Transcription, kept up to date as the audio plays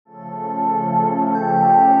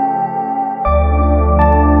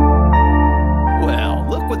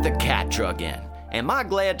with the cat drug in. Am I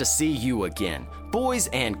glad to see you again? Boys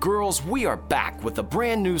and girls, we are back with a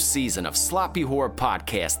brand new season of Sloppy Horror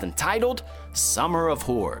Podcast entitled Summer of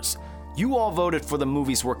Horrors. You all voted for the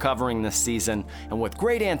movies we're covering this season, and with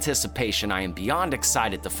great anticipation, I am beyond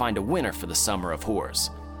excited to find a winner for the Summer of Horrors.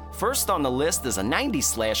 First on the list is a 90s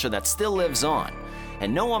slasher that still lives on.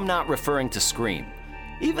 And no, I'm not referring to Scream.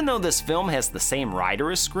 Even though this film has the same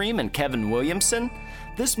writer as Scream and Kevin Williamson,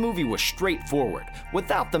 this movie was straightforward,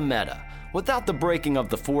 without the meta, without the breaking of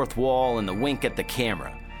the fourth wall and the wink at the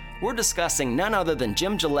camera. We're discussing none other than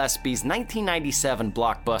Jim Gillespie's 1997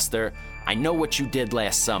 blockbuster, I Know What You Did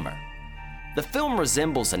Last Summer. The film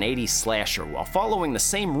resembles an 80s slasher while following the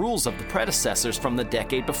same rules of the predecessors from the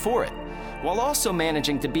decade before it, while also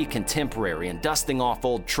managing to be contemporary and dusting off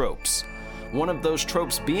old tropes. One of those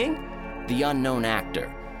tropes being the unknown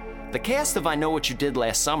actor. The cast of I Know What You Did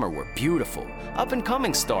Last Summer were beautiful,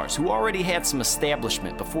 up-and-coming stars who already had some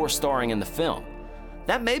establishment before starring in the film.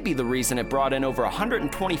 That may be the reason it brought in over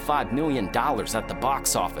 $125 million at the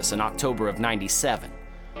box office in October of '97.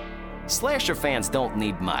 Slasher fans don't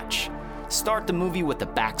need much. Start the movie with the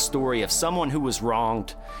backstory of someone who was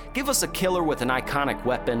wronged, give us a killer with an iconic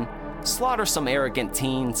weapon, slaughter some arrogant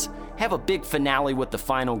teens, have a big finale with the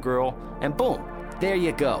final girl, and boom, there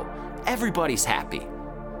you go. Everybody's happy.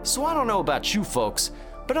 So I don't know about you folks,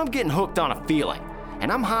 but I'm getting hooked on a feeling,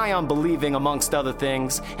 and I'm high on believing amongst other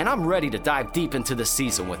things, and I'm ready to dive deep into the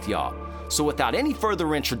season with y'all. So without any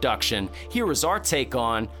further introduction, here is our take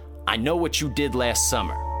on I Know What You Did Last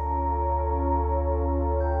Summer.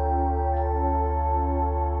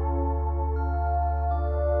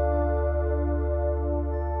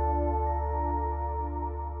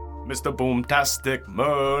 Mr. Boomtastic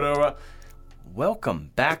Murderer.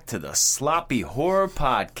 Welcome back to the Sloppy Horror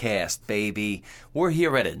Podcast, baby. We're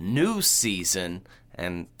here at a new season,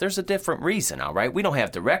 and there's a different reason, all right? We don't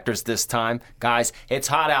have directors this time. Guys, it's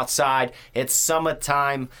hot outside. It's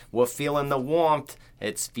summertime. We're feeling the warmth.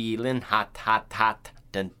 It's feeling hot, hot, hot.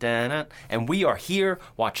 Dun, dun, dun. And we are here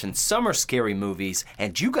watching summer scary movies,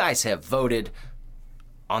 and you guys have voted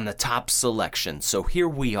on the top selection. So here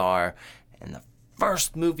we are, and the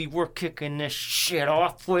first movie we're kicking this shit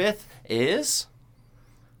off with is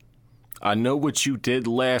I Know What You Did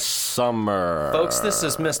Last Summer. Folks, this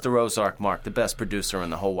is Mr. Ozark Mark, the best producer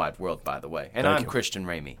in the whole wide world, by the way. And I'm you. Christian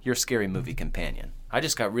Ramey, your scary movie companion. I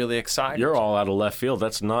just got really excited. You're all out of left field.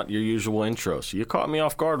 That's not your usual intro, so you caught me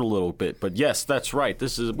off guard a little bit. But yes, that's right.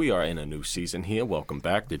 We are in a new season here. Welcome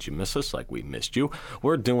back. Did you miss us like we missed you?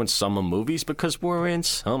 We're doing summer movies because we're in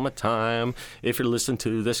summertime. If you're listening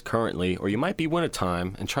to this currently, or you might be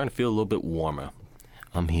wintertime and trying to feel a little bit warmer,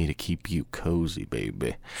 I'm here to keep you cozy,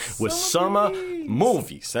 baby. With summer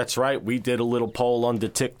movies. That's right. We did a little poll on the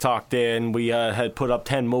TikTok there, and we had put up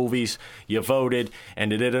 10 movies. You voted,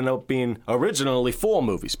 and it ended up being originally 4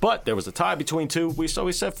 movies. But there was a tie between 2. So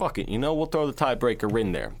we said, fuck it. We'll throw the tiebreaker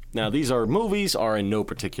in there. Now, these movies are in no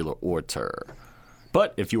particular order.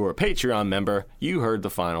 But if you were a Patreon member, you heard the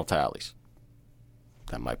final tallies.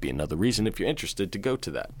 That might be another reason, if you're interested, to go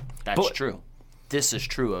to that. That's true. This is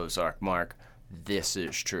true, Ozark Mark. This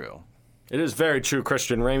is true. It is very true,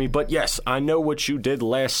 Christian Ramey. But yes, I Know What You Did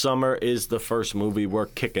Last Summer is the first movie we're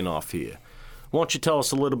kicking off here. Why don't you tell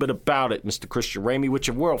us a little bit about it, Mr. Christian Ramey, with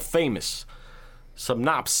your world-famous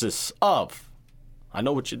synopsis of I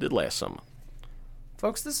Know What You Did Last Summer.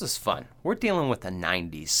 Folks, this is fun. We're dealing with a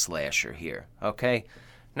 90s slasher here, okay?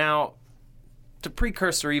 Now, to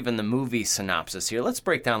precursor even the movie synopsis here, let's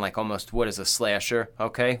break down like almost what is a slasher,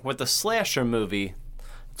 okay? With the slasher movie,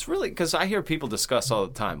 it's really, because I hear people discuss all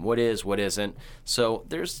the time, what is, what isn't. So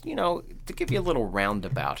there's, to give you a little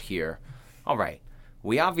roundabout here. All right,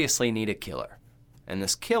 we obviously need a killer. And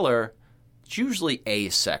this killer, it's usually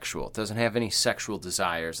asexual. It doesn't have any sexual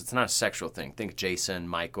desires. It's not a sexual thing. Think Jason,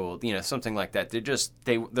 Michael, something like that.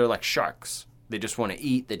 They're like sharks. They just want to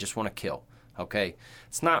eat. They just want to kill. Okay?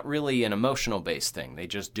 It's not really an emotional-based thing. They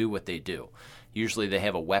just do what they do. Usually they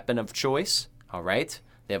have a weapon of choice. All right?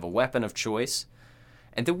 They have a weapon of choice.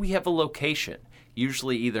 And then we have a location,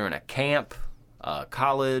 usually either in a camp, a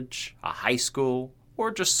college, a high school,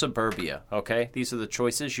 or just suburbia, okay? These are the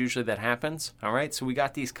choices usually that happens, all right? So we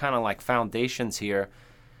got these kind of like foundations here,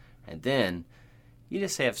 and then you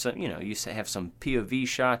just have some, you have some POV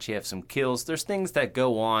shots, you have some kills. There's things that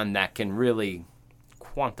go on that can really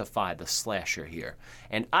quantify the slasher here.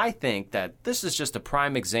 And I think that this is just a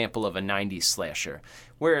prime example of a 90s slasher,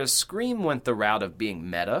 whereas Scream went the route of being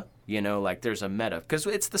meta, like there's a meta, because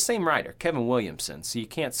it's the same writer, Kevin Williamson, so you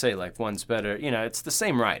can't say like one's better, it's the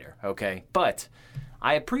same writer, okay? But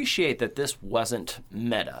I appreciate that this wasn't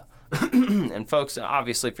meta. And folks,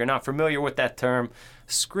 obviously, if you're not familiar with that term,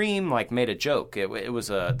 Scream made a joke. It was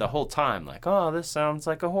the whole time oh, this sounds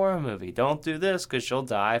like a horror movie. Don't do this because you'll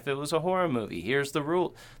die if it was a horror movie. Here's the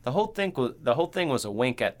rule. The whole thing was a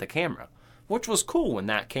wink at the camera, which was cool when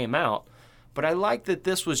that came out. But I like that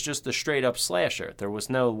this was just a straight up slasher. There was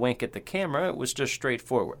no wink at the camera. It was just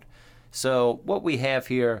straightforward. So what we have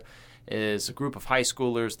here is a group of high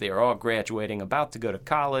schoolers. They are all graduating, about to go to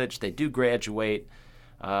college. They do graduate.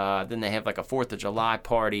 Then they have a 4th of July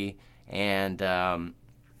party, and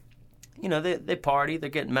they party. They're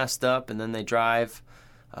getting messed up, and then they drive.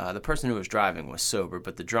 The person who was driving was sober,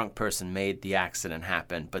 but the drunk person made the accident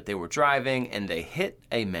happen. But they were driving, and they hit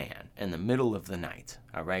a man in the middle of the night.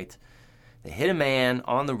 All right, they hit a man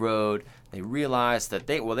on the road. They realized that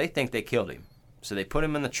they think they killed him, so they put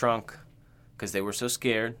him in the trunk because they were so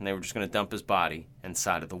scared, and they were just going to dump his body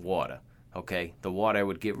inside of the water. Okay, the water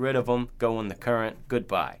would get rid of him, go in the current,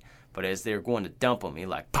 goodbye. But as they were going to dump him, he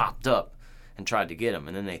popped up and tried to get him,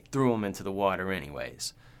 and then they threw him into the water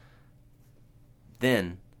anyways.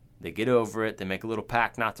 Then they get over it, they make a little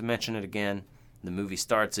pact not to mention it again. The movie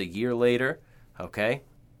starts a year later, okay?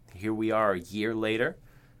 Here we are a year later,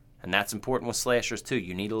 and that's important with slashers too.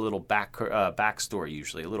 You need a little backstory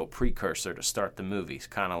usually, a little precursor to start the movie. It's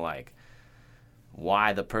kind of like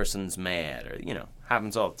why the person's mad, or,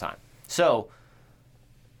 happens all the time. So,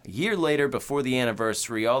 a year later, before the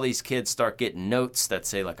anniversary, all these kids start getting notes that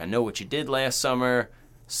say, I know what you did last summer.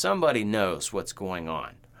 Somebody knows what's going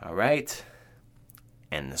on, all right?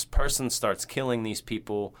 And this person starts killing these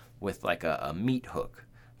people with, a meat hook.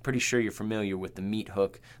 Pretty sure you're familiar with the meat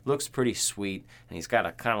hook. Looks pretty sweet, and he's got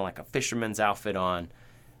a kind of a fisherman's outfit on.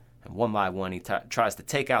 And one by one, he tries to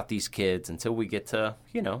take out these kids until we get to,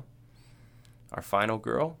 our final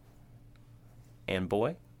girl and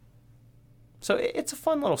boy. So it's a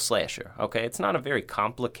fun little slasher, okay? It's not a very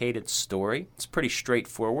complicated story. It's pretty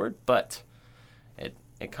straightforward, but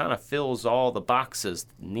it kind of fills all the boxes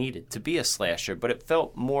needed to be a slasher, but it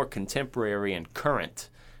felt more contemporary and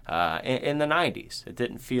current in the 90s. It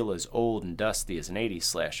didn't feel as old and dusty as an 80s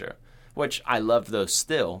slasher, which I love those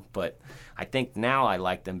still, but I think now I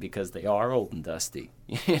like them because they are old and dusty.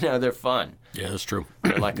 They're fun. Yeah, that's true.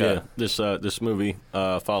 They're this movie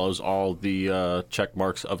follows all the check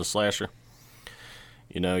marks of a slasher.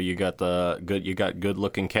 You got good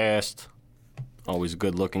looking cast. Always a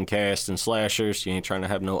good looking cast in slashers. You ain't trying to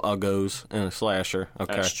have no uggos in a slasher.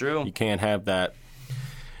 Okay, that's true. You can't have that.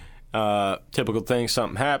 Typical thing,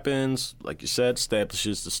 something happens, like you said,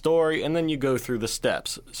 establishes the story, and then you go through the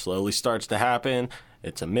steps. It slowly starts to happen.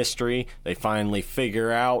 It's a mystery. They finally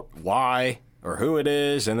figure out why or who it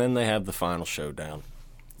is, and then they have the final showdown.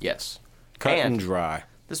 Yes. Cut and dry.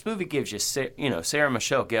 This movie gives you, Sarah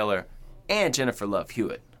Michelle Gellar and Jennifer Love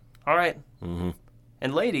Hewitt. All right? Mm-hmm.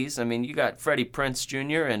 And ladies, you got Freddie Prinze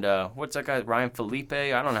Jr. and what's that guy, Ryan Felipe?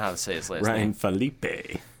 I don't know how to say his last name. Ryan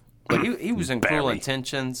Felipe. But he was in Cruel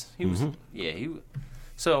Intentions. He was,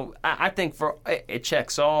 So I think it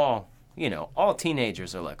checks all, all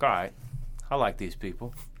teenagers are like, all right, I like these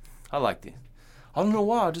people. I like these. I don't know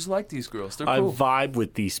why, I just like these girls. They're cool. I vibe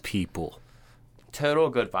with these people. Total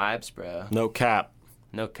good vibes, bro. No cap.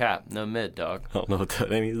 No cap, no mid, dog. I don't know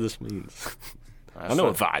what any of this means. I know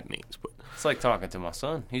what vibe means, but it's like talking to my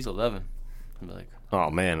son. He's 11. I'm like, oh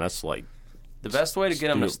man, that's like the best way to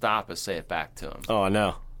get him to stop is say it back to him. Oh, I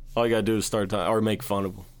know. All you gotta do is start talking or make fun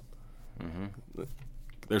of them. Mm-hmm.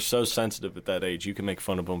 They're so sensitive at that age. You can make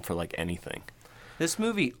fun of them for anything. This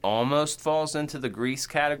movie almost falls into the Grease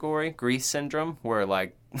category, Grease syndrome, where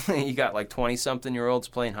you got 20-something-year-olds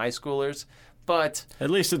playing high schoolers. But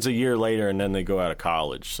at least it's a year later, and then they go out of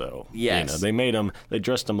college. So yes, they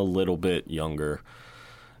dressed them a little bit younger,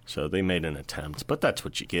 so they made an attempt. But that's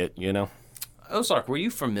what you get, Ozark, were you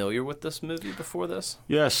familiar with this movie before this?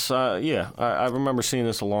 Yes, I remember seeing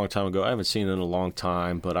this a long time ago. I haven't seen it in a long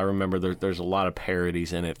time, but I remember there's a lot of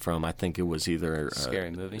parodies in it from, I think it was either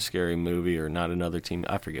Scary Movie or Not Another Teen.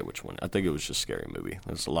 I forget which one. I think it was just Scary Movie.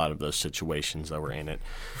 There's a lot of those situations that were in it.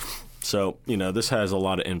 So, this has a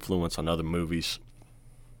lot of influence on other movies.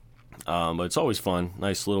 But it's always fun.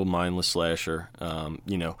 Nice little mindless slasher.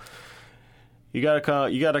 You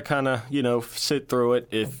gotta kind of, sit through it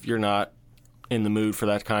if you're not in the mood for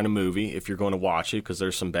that kind of movie, if you're going to watch it, because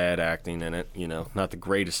there's some bad acting in it. Not the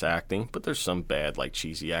greatest acting, but there's some bad,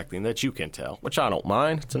 cheesy acting that you can tell, which I don't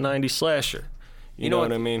mind. It's a 90s slasher. You know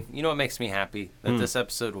what I mean? You know what makes me happy? That this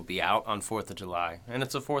episode will be out on 4th of July, and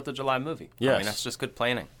it's a 4th of July movie. Yes. I mean, that's just good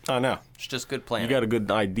planning. I know. It's just good planning. You got a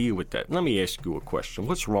good idea with that. Let me ask you a question.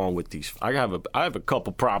 What's wrong with these? I have a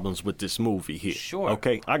couple problems with this movie here. Sure.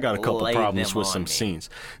 Okay? I got a couple Lay problems them with on some me. scenes.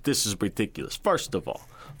 This is ridiculous. First of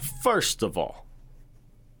all,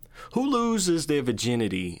 who loses their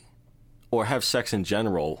virginity or have sex in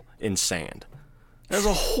general in sand? That's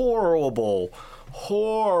a horrible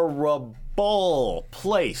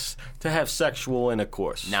place to have sexual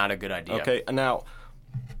intercourse. Not a good idea. Okay, now,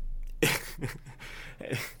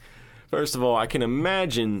 first of all, I can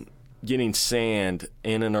imagine getting sand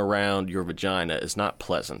in and around your vagina is not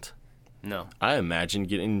pleasant. No. I imagine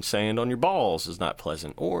getting sand on your balls is not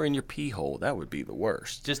pleasant, or in your pee hole. That would be the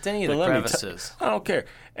worst. Just any of But the let me crevices. I don't care.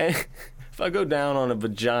 And if I go down on a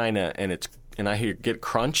vagina and I hear get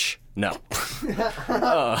crunch, no,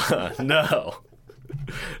 no.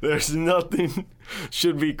 There's nothing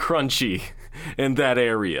should be crunchy in that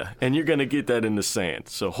area, and you're gonna get that in the sand.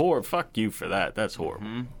 So fuck you for that. That's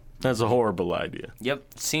horrible. That's a horrible idea. Yep.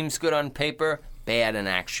 Seems good on paper, bad in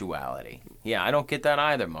actuality. Yeah, I don't get that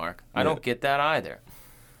either, Mark. I don't get that either.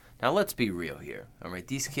 Now, let's be real here. All right,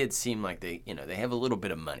 these kids seem like they have a little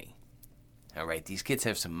bit of money. All right, these kids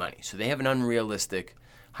have some money. So they have an unrealistic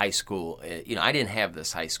high school. I didn't have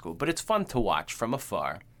this high school, but it's fun to watch from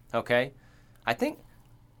afar. Okay?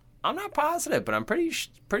 I'm not positive, but I'm pretty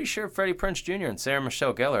sure Freddie Prinze Jr. and Sarah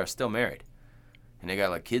Michelle Gellar are still married. And they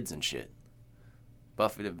got like kids and shit.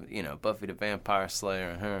 Buffy the Vampire Slayer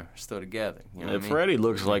and her are still together. You know what I mean? Freddie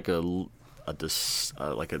looks like a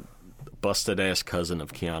busted ass cousin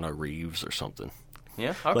of Keanu Reeves or something.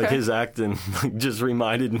 Yeah, okay. Like his acting just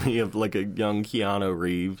reminded me of like a young Keanu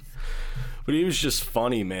Reeves. But he was just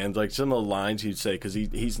funny, man. Like some of the lines he'd say, because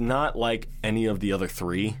he's not like any of the other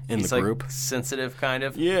three in the group. Like sensitive, kind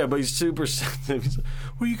of. Yeah, but he's super sensitive. He's like,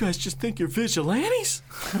 well, you guys just think you're vigilantes?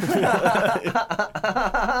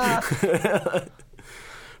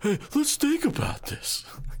 Hey, let's think about this.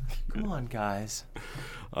 Come on, guys.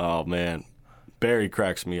 Oh man, Barry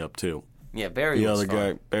cracks me up too. Yeah, Barry. The was other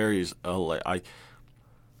fun. guy, Barry's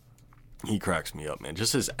he cracks me up, man.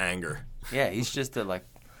 Just his anger. Yeah, he's just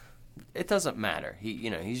it doesn't matter.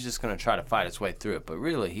 He's just gonna try to fight his way through it. But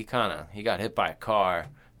really, he got hit by a car,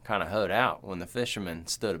 kind of hoed out when the fisherman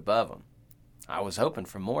stood above him. I was hoping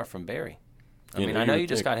for more from Barry. I know you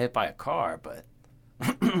just got hit by a car, but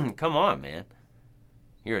come on, man.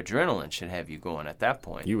 Your adrenaline should have you going at that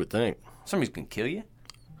point. You would think. Somebody's gonna kill you.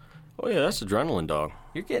 Oh yeah, that's adrenaline, dog.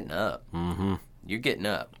 You're getting up. Mm-hmm. You're getting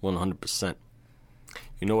up. 100%.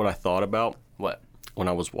 You know what I thought about What? when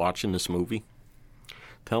I was watching this movie?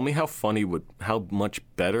 Tell me how much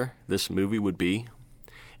better this movie would be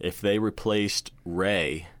if they replaced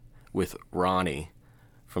Ray with Ronnie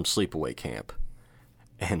from Sleepaway Camp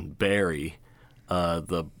and Barry,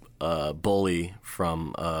 the bully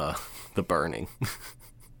from The Burning.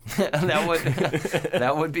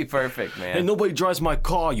 that would be perfect, man. Hey, nobody drives my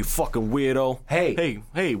car, you fucking weirdo. Hey.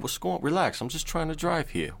 Hey, what's going on? Relax, I'm just trying to drive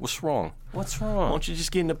here. What's wrong? What's Why wrong? don't you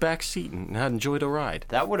just get in the back seat and enjoy the ride?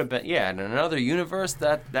 That would have been, in another universe,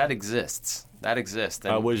 that exists. That exists.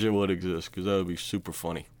 And I wish it would exist, because that would be super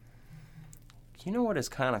funny. you know what is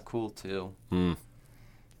kind of cool, too?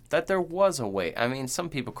 That there was a way. I mean, some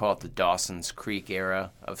people call it the Dawson's Creek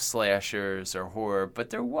era of slashers or horror, but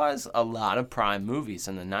there was a lot of prime movies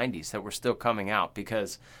in the 90s that were still coming out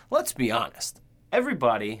because, let's be honest,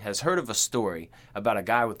 everybody has heard of a story about a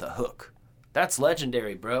guy with a hook. That's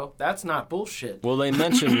legendary, bro. That's not bullshit. Well, they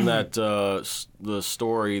mentioned that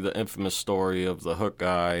the infamous story of the hook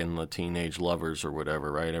guy and the teenage lovers or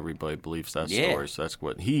whatever, right? Everybody believes that story, so that's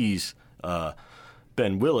what he's...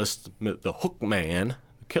 Ben Willis, the hook man,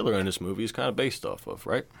 the killer in this movie, is kind of based off of,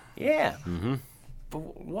 right? Yeah. Mm-hmm.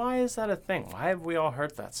 But why is that a thing? Why have we all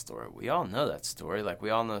heard that story? We all know that story. Like, we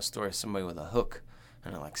all know a story of somebody with a hook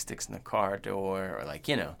and it, like, sticks in the car door or, like,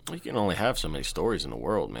 You can only have so many stories in the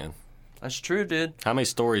world, man. That's true, dude. How many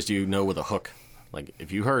stories do you know with a hook? Like,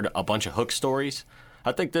 if you heard a bunch of hook stories,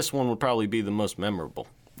 I think this one would probably be the most memorable.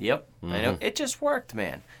 Yep. I know. It just worked,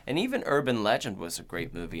 man. And even Urban Legend was a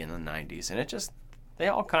great movie in the 90s, and they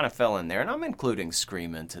all kind of fell in there. And I'm including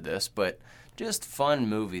Scream into this, but just fun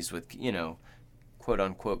movies with,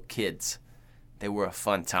 quote-unquote kids. They were a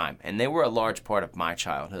fun time, and they were a large part of my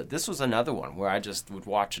childhood. This was another one where I just would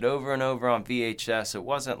watch it over and over on VHS. It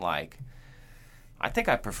wasn't like... I think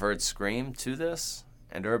I preferred Scream to this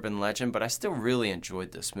and Urban Legend, but I still really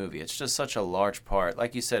enjoyed this movie. It's just such a large part.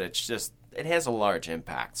 Like you said, it has a large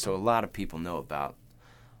impact, so a lot of people know about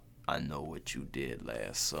I Know What You Did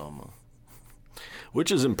Last Summer.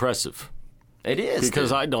 Which is impressive. It is. Because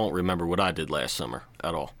dude. I don't remember what I did last summer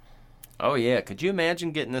at all. Oh, yeah. Could you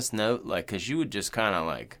imagine getting this note? Like, because you would just kind of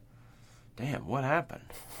like, damn, what happened?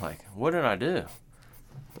 Like, what did I do?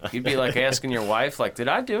 You'd be like asking your wife, like, did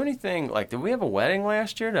I do anything? Like, did we have a wedding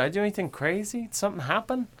last year? Did I do anything crazy? Did something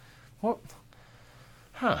happen? What?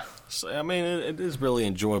 Huh. So, I mean, it is really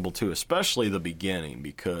enjoyable, too, especially the beginning,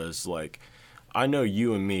 because, like, I know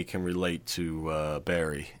you and me can relate to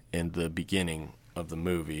Barry in the beginning of the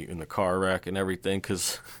movie, in the car wreck and everything,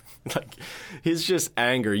 because, like, his just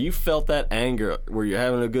anger. You felt that anger where you're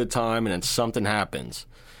having a good time and then something happens,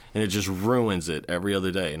 and it just ruins it every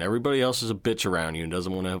other day. And everybody else is a bitch around you and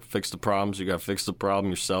doesn't want to fix the problems. You got to fix the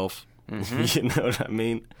problem yourself. Mm-hmm. You know what I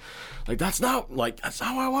mean? Like, that's not what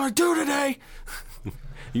I want to do today.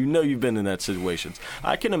 You know you've been in that situation.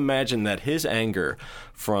 I can imagine that his anger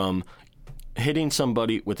from hitting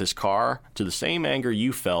somebody with his car to the same anger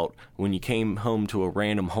you felt when you came home to a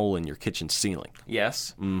random hole in your kitchen ceiling.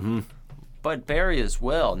 Yes. Mm-hmm. But Barry as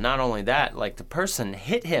well. Not only that, like the person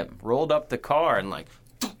hit him, rolled up the car and like,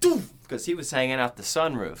 because he was hanging out the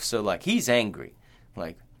sunroof. So like he's angry.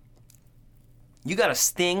 Like you got a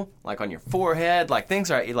sting like on your forehead. Like things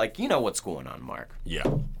are like, you know what's going on, Mark. Yeah.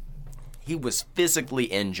 He was physically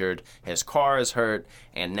injured. His car is hurt.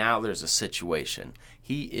 And now there's a situation.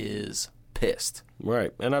 He is pissed.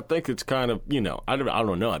 Right. And I think it's kind of, you know, I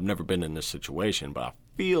don't know. I've never been in this situation, but I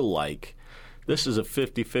feel like this is a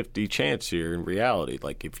 50-50 chance here in reality.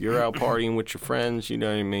 Like, if you're out partying with your friends, you know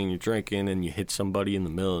what I mean, you're drinking and you hit somebody in the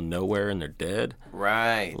middle of nowhere and they're dead.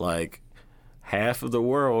 Right. Like, half of the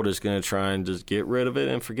world is going to try and just get rid of it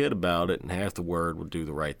and forget about it, and half the world will do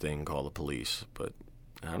the right thing and call the police. But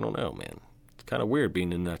I don't know, man. It's kind of weird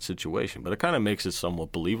being in that situation, but it kind of makes it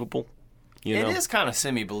somewhat believable. You know? It is kind of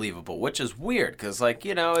semi-believable, which is weird, because, like,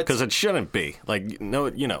 you know, it's... Because it shouldn't be. Like, no,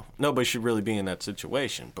 you know, nobody should really be in that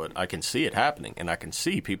situation, but I can see it happening, and I can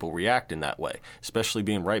see people reacting that way, especially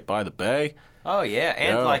being right by the bay. Oh, yeah,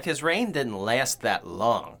 and, like, his reign didn't last that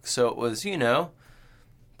long, so it was, you know,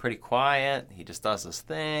 pretty quiet. He just does his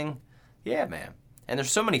thing. Yeah, man. And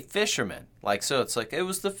there's so many fishermen. Like, so it's like, it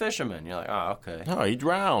was the fisherman. You're like, oh, okay. Oh, he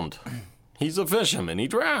drowned. He's a fisherman. He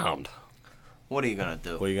drowned. What are you going to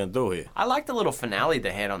do? What are you going to do here? I like the little finale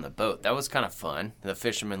they had on the boat. That was kind of fun. The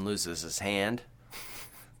fisherman loses his hand.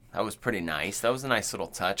 That was pretty nice. That was a nice little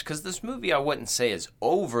touch. Because this movie I wouldn't say is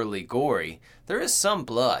overly gory. There is some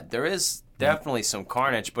blood. There is definitely some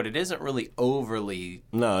carnage, but it isn't really overly...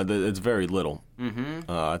 No, it's very little. Mm-hmm.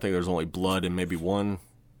 I think there's only blood in maybe 1-2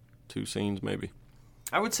 scenes, maybe.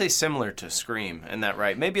 I would say similar to Scream, isn't that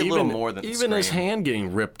right? Maybe a little more than Scream. Scream. Even his hand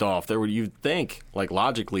getting ripped off, you'd think, like,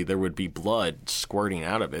 logically, there would be blood squirting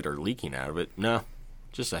out of it or leaking out of it. No,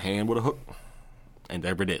 just a hand with a hook, and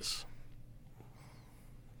there it is.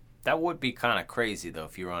 That would be kind of crazy, though,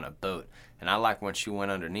 if you were on a boat. And I like when she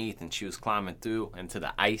went underneath and she was climbing through into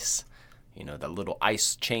the ice, you know, the little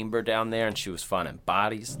ice chamber down there, and she was finding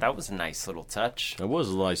bodies. That was a nice little touch. It was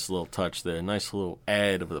a nice little touch there, a nice little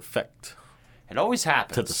add of effect. It always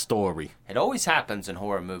happens. To the story. It always happens in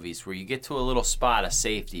horror movies where you get to a little spot of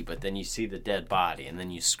safety, but then you see the dead body, and then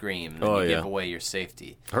you scream, and then you give away your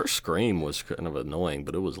safety. Her scream was kind of annoying,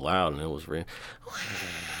 but it was loud, and it was real.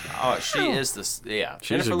 Oh, she is the... Yeah.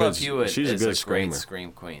 Jennifer Love Hewitt is a great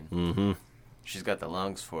scream queen. Mm-hmm. She's got the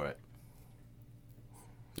lungs for it.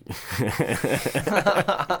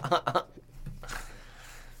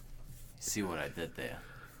 See what I did there?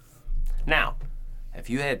 Now, if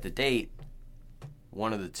you had to date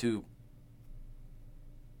one of the two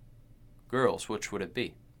girls, which would it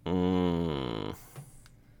be?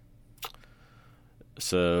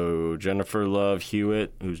 So Jennifer Love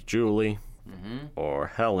Hewitt, who's Julie, or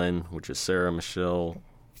Helen, which is Sarah Michelle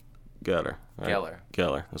Gellar. Right?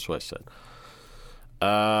 Gellar, that's what I said.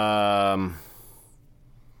 I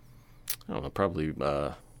don't know, probably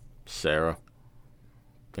Sarah.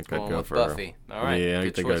 I think I'd go for Buffy. her. All right. Yeah, I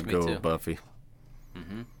good think choice. I'd go with Buffy.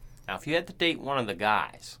 Mm-hmm. Now, if you had to date one of the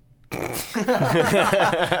guys...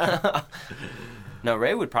 No,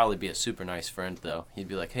 Ray would probably be a super nice friend, though. He'd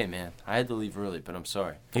be like, hey, man, I had to leave early, but I'm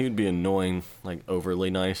sorry. He would be annoying, like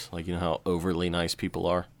overly nice. Like, you know how overly nice people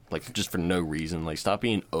are? Like, just for no reason. Like, stop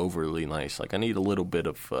being overly nice. Like, I need a little bit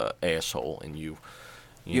of asshole in you.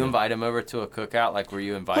 You invite him over to a cookout, like where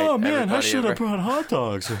you invite everybody over? I should have brought hot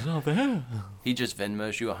dogs or something. He just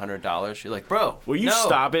Venmos you $100. You're like, bro, will you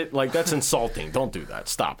stop it? Like, that's insulting. Don't do that.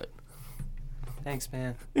 Stop it. Thanks,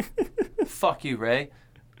 man. Fuck you, Ray.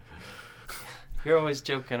 You're always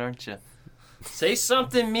joking, aren't you? Say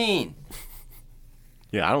something mean.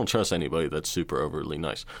 Yeah, I don't trust anybody that's super overly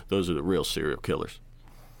nice. Those are the real serial killers.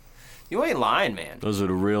 You ain't lying, man. Those are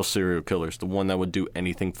the real serial killers. The one that would do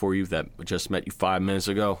anything for you that just met you 5 minutes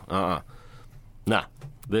ago. Nah.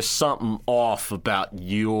 There's something off about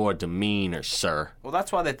your demeanor, sir. Well,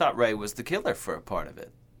 that's why they thought Ray was the killer for a part of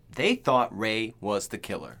it. They thought Ray was the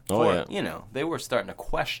killer. Yeah. You know, they were starting to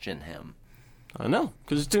question him. I know,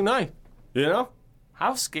 because it's too nice. You know?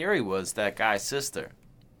 How scary was that guy's sister?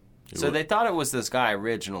 So they thought it was this guy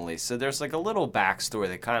originally. So there's like a little backstory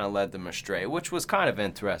that kind of led them astray, which was kind of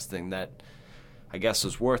interesting that I guess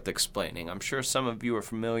was worth explaining. I'm sure some of you are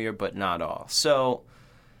familiar, but not all. So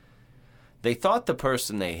they thought the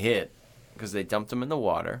person they hit, because they dumped him in the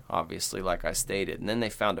water, obviously, like I stated. And then they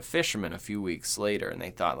found a fisherman a few weeks later, and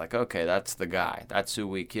they thought, like, okay, that's the guy. That's who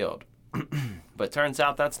we killed. But turns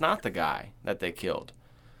out that's not the guy that they killed.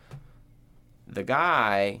 The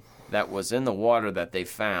guy that was in the water that they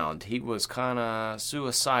found, he was kind of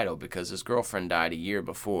suicidal because his girlfriend died a year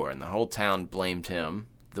before, and the whole town blamed him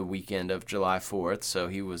the weekend of July 4th, so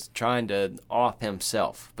he was trying to off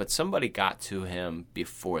himself. But somebody got to him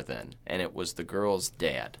before then, and it was the girl's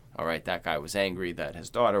dad. All right, that guy was angry that his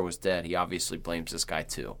daughter was dead. He obviously blames this guy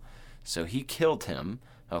too. So he killed him,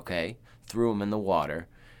 okay, threw him in the water,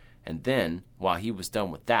 and then, while he was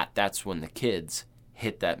done with that, that's when the kids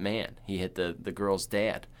hit that man. He hit the girl's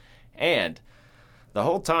dad. And the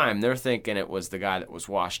whole time, they're thinking it was the guy that was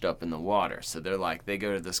washed up in the water. So they're like, they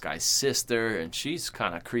go to this guy's sister, and she's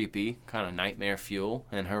kind of creepy, kind of nightmare fuel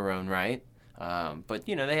in her own right. But,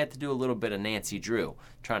 you know, they had to do a little bit of Nancy Drew,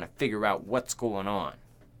 trying to figure out what's going on.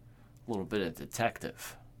 A little bit of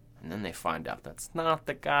detective. And then they find out that's not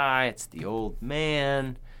the guy, it's the old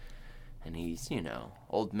man. And he's, you know,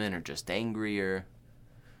 old men are just angrier.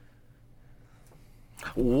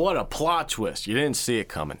 What a plot twist. You didn't see it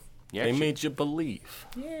coming. Yeah, they made you believe.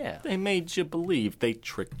 Yeah. They made you believe. They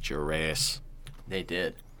tricked your ass. They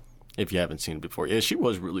did. If you haven't seen it before. Yeah, she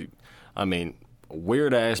was really, I mean,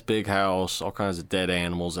 weird-ass big house, all kinds of dead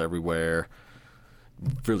animals everywhere,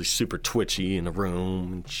 really super twitchy in the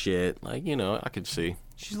room and shit. Like, you know, I could see.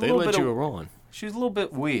 They let you on. She was a little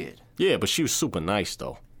bit weird. Yeah, but she was super nice,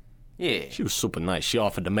 though. Yeah. She was super nice. She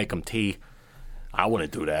offered to make them tea. I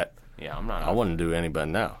wouldn't do that. Yeah, I'm not. I wouldn't do anybody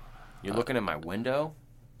now. You're looking at my window?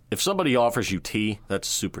 If somebody offers you tea, that's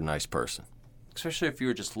a super nice person. Especially if you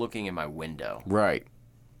were just looking in my window. Right.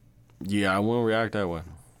 Yeah, I won't react that way.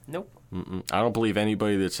 Nope. I don't believe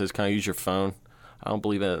anybody that says, can I use your phone? I don't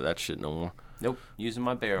believe that shit no more. Nope. Using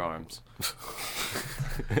my bare arms.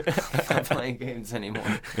 Not playing games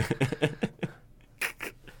anymore.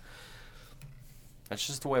 That's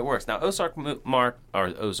just the way it works. Now, Ozark Mark,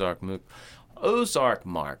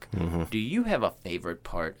 do you have a favorite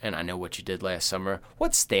part? And I know what you did last summer.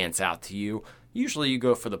 What stands out to you? Usually you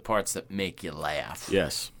go for the parts that make you laugh.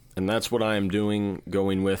 Yes, and that's what I am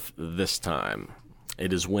going with this time.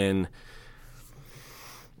 It is when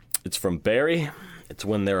it's from Barry. It's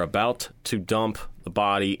when they're about to dump the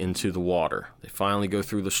body into the water. They finally go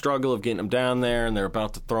through the struggle of getting him down there, and they're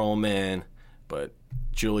about to throw him in, but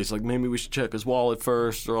Julie's like, maybe we should check his wallet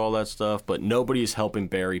first or all that stuff, but nobody's helping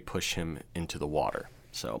Barry push him into the water.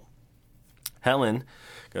 So Helen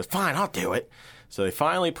goes, fine, I'll do it. So they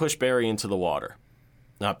finally push Barry into the water.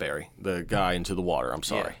 Not Barry, the guy into the water, I'm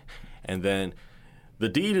sorry. Yeah. And then the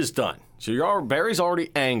deed is done. So Barry's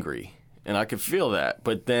already angry, and I can feel that.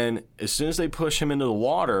 But then as soon as they push him into the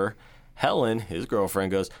water, Helen, his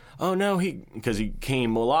girlfriend, goes, oh no, because he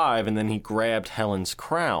came alive, and then he grabbed Helen's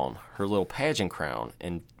crown, her little pageant crown,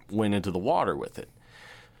 and went into the water with it.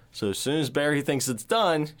 So as soon as Barry thinks it's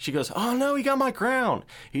done, she goes, oh no, he got my crown.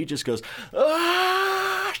 He just goes,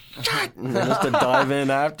 ah, shit, and then has to dive in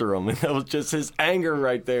after him. And that was just his anger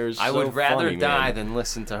right there. I would rather die than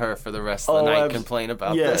listen to her for the rest of the night complain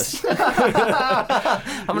about this.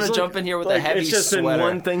 I'm going to jump in here with a heavy it's just sweater. In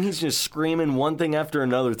one thing, he's just screaming one thing after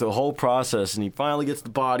another through the whole process, and he finally gets the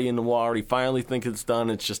body in the water. He finally thinks it's done.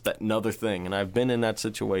 It's just that another thing. And I've been in that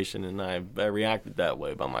situation, and I reacted that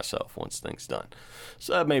way by myself once things done.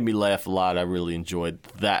 So that made me laugh a lot. I really enjoyed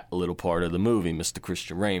that little part of the movie, Mr.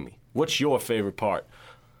 Christian Ramey. What's your favorite part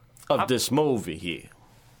of this movie here?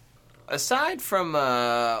 Aside from,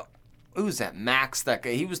 who's that? Max, that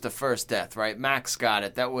guy. He was the first death, right? Max got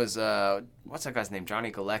it. That was, what's that guy's name?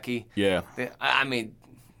 Johnny Galecki? Yeah. I mean...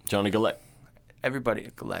 Johnny Galecki. Everybody,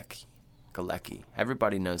 Galecki.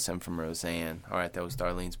 Everybody knows him from Roseanne. All right, that was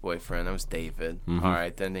Darlene's boyfriend. That was David. Mm-hmm. All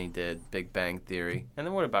right, then they did Big Bang Theory. And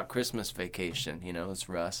then what about Christmas Vacation? You know, it's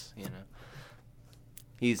Russ, you know.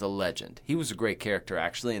 He's a legend. He was a great character,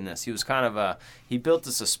 actually, in this. He was kind of he built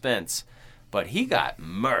the suspense, but he got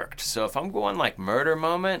murked. So if I'm going like murder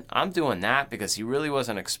moment, I'm doing that because he really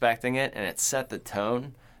wasn't expecting it, and it set the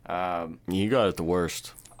tone. You got it the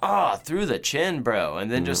worst. through the chin, bro,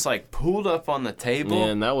 and then just like pulled up on the table. Yeah,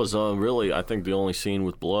 and that was really, I think, the only scene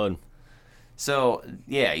with blood. So,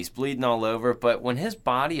 yeah, he's bleeding all over, but when his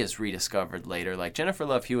body is rediscovered later, like Jennifer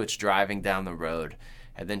Love Hewitt's driving down the road,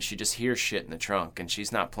 and then she just hears shit in the trunk, and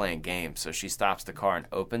she's not playing games, so she stops the car and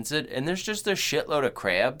opens it, and there's just a shitload of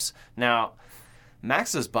crabs. Now,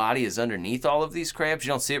 Max's body is underneath all of these crabs. You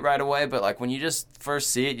don't see it right away, but like when you just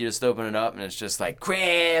first see it, you just open it up and it's just like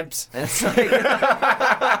crabs. And it's like,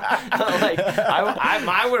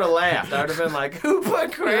 I would have laughed. I would have been like, "Who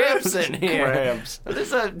put crabs in here? Crabs.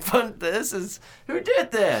 This is who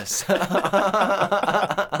did this?"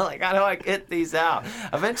 Like, how do I get these out?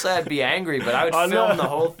 Eventually, I'd be angry, but I would film the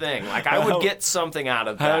whole thing. Like I would get something out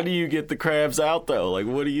of that. How do you get the crabs out though? Like,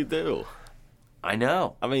 what do you do? I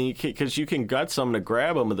know. I mean, because you can gut someone to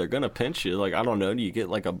grab them, and they're gonna pinch you. Like, I don't know. Do you get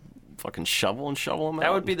like a fucking shovel and shovel them out?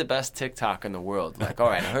 That would be the best TikTok in the world. Like, all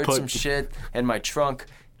right, I heard some shit in my trunk.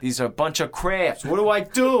 These are a bunch of crabs. What do I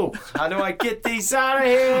do? How do I get these out of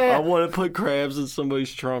here? I want to put crabs in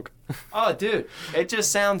somebody's trunk. Oh, dude, it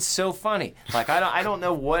just sounds so funny. Like I don't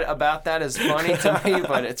know what about that is funny to me,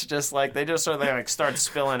 but it's just like they just sort of like start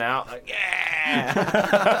spilling out. Like, yeah,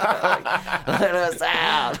 like, let us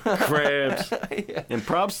out, crabs. Yeah. And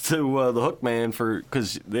props to the hook man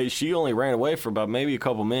because she only ran away for about maybe a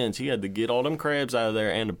couple minutes. He had to get all them crabs out of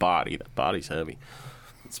there and the body. That body's heavy.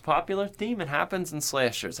 It's a popular theme. It happens in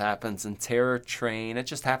slashers, happens in Terror Train. It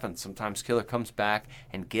just happens. Sometimes killer comes back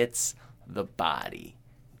and gets the body.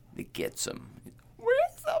 It gets him.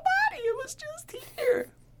 Where's the body? It was just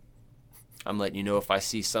here. I'm letting you know if I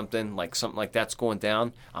see something like that's going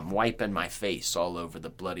down, I'm wiping my face all over the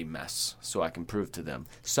bloody mess so I can prove to them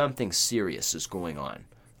something serious is going on.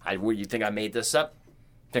 You think I made this up?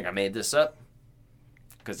 Think I made this up?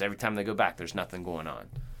 Because every time they go back, there's nothing going on.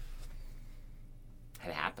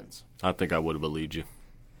 It happens. I think I would have believed you.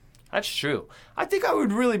 That's true. I think I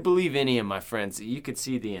would really believe any of my friends. You could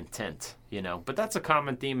see the intent, you know. But that's a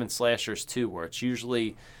common theme in slashers, too, where it's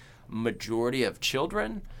usually majority of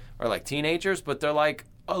children or, like, teenagers, but they're, like,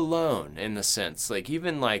 alone in the sense. Like,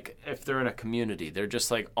 even, like, if they're in a community, they're just,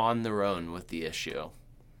 like, on their own with the issue.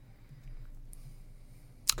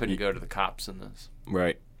 Couldn't go to the cops in this.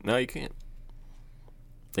 Right. No, you can't.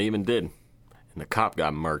 They even did. And the cop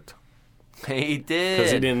got murked. He did.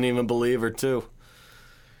 Because he didn't even believe her, too.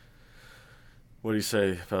 What do you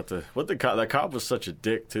say about that cop was such a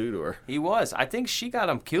dick, too, to her. He was. I think she got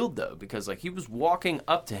him killed, though, because, like, he was walking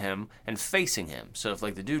up to him and facing him. So if,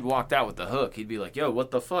 like, the dude walked out with the hook, he'd be like, yo, what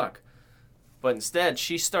the fuck? But instead,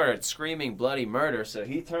 she started screaming bloody murder, so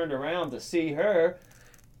he turned around to see her,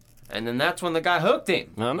 and then that's when the guy hooked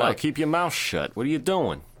him. No, like, keep your mouth shut. What are you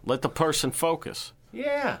doing? Let the person focus.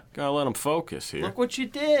 Yeah. Gotta let him focus here. Look what you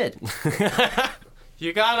did.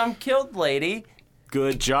 You got him killed, lady.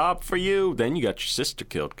 Good job for you. Then you got your sister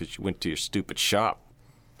killed because you went to your stupid shop.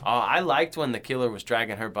 Oh, I liked when the killer was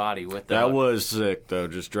dragging her body with the That hook. was sick, though,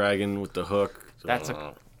 just dragging with the hook. That's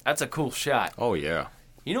a cool shot. Oh, yeah.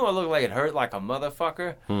 You know what looked like it hurt like a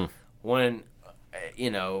motherfucker? When,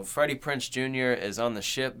 Freddie Prinze Jr. is on the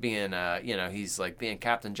ship being, he's like being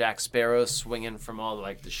Captain Jack Sparrow swinging from all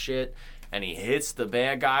like the shit, and he hits the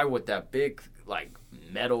bad guy with that big, like,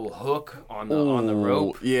 metal hook on the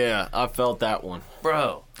rope. Yeah, I felt that one.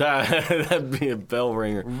 Bro. That'd be a bell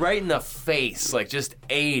ringer. Right in the face. Like, just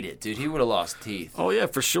ate it, dude. He would have lost teeth. Oh, yeah,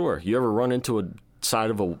 for sure. You ever run into a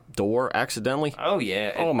side of a door accidentally? Oh,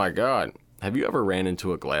 yeah. Oh, my God. Have you ever ran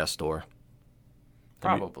into a glass door?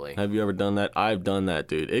 Probably. Have you ever done that? I've done that,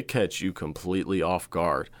 dude. It catches you completely off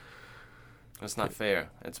guard. That's not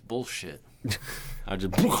fair. It's bullshit.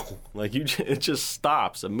 It just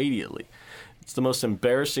stops immediately. It's the most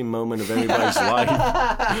embarrassing moment of anybody's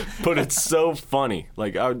life, but it's so funny.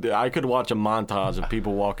 Like, I could watch a montage of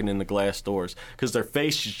people walking in the glass doors because their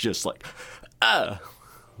face is just like,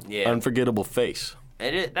 yeah, unforgettable face.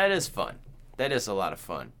 That is fun. That is a lot of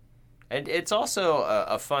fun. And it's also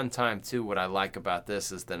a fun time, too. What I like about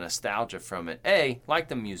this is the nostalgia from it. A, like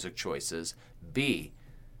the music choices. B,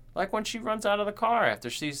 like when she runs out of the car after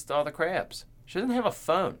she sees all the crabs. She doesn't have a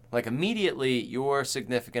phone. Like, immediately, your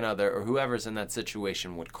significant other or whoever's in that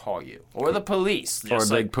situation would call you. Or the police. Or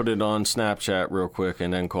they'd put it on Snapchat real quick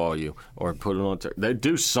and then call you. Or put it on... They'd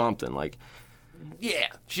do something, like... Yeah.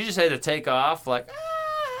 She just had to take off, like...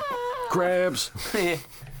 Crabs.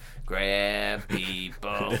 Grab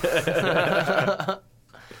people.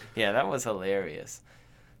 Yeah, that was hilarious.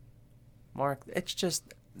 Mark, it's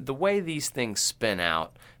just... the way these things spin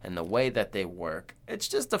out and the way that they work, it's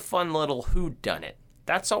just a fun little whodunit.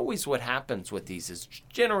 That's always what happens with these, is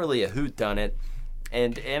generally a whodunit.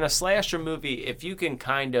 And in a slasher movie, if you can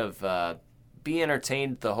kind of be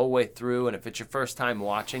entertained the whole way through, and if it's your first time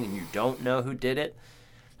watching and you don't know who did it,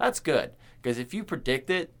 that's good. Because if you predict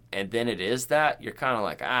it and then it is that, you're kind of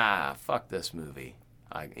like, fuck this movie.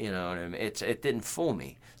 You know what I mean? It didn't fool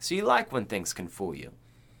me. So you like when things can fool you.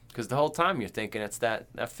 Because the whole time you're thinking it's that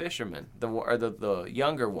fisherman, the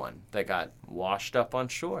younger one that got washed up on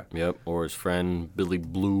shore. Yep, or his friend Billy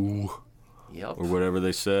Blue. Yep. Or whatever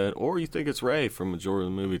they said. Or you think it's Ray from majority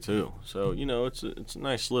of the movie, too. So, it's a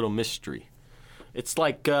nice little mystery. It's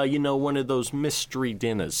like, one of those mystery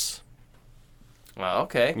dinners. Oh,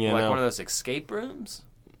 okay. One of those escape rooms?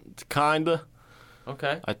 Kinda.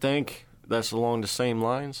 Okay. I think that's along the same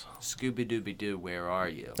lines. Scooby-Dooby-Doo, where are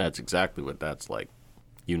you? That's exactly what that's like.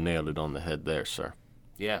 You nailed it on the head there, sir.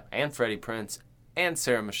 Yeah, and Freddie Prinze and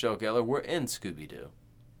Sarah Michelle Gellar were in Scooby-Doo.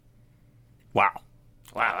 Wow.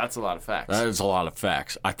 Wow, that's a lot of facts. That is a lot of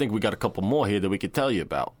facts. I think we got a couple more here that we could tell you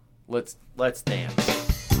about. Let's dance.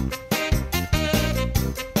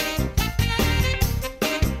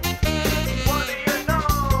 What do you know?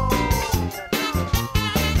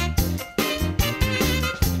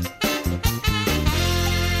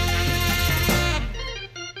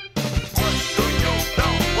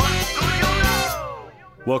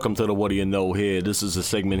 Welcome to the What Do You Know here. This is a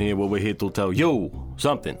segment here where we're here to tell you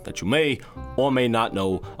something that you may or may not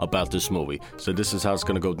know about this movie. So this is how it's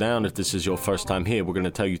going to go down. If this is your first time here, we're going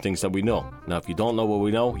to tell you things that we know. Now, if you don't know what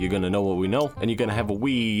we know, you're going to know what we know, and you're going to have a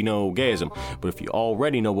we know-gasm. But if you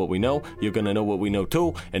already know what we know, you're going to know what we know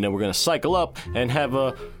too, and then we're going to cycle up and have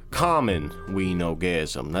a common we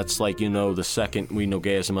know-gasm. That's like, the second we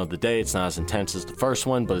know-gasm of the day. It's not as intense as the first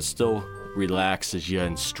one, but it still relaxes you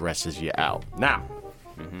and stresses you out. Now,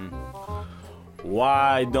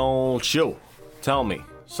 why don't you tell me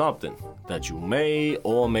something that you may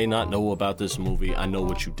or may not know about this movie? I know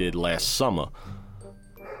what you did last summer.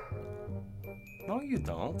 No, you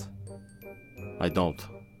don't. I don't.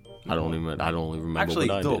 I don't even remember Actually,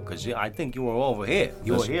 what I you do, did. because I think you were over here.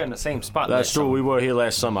 You were here in the same spot. That's last true. summer. We were here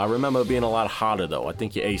last summer. I remember it being a lot hotter, though. I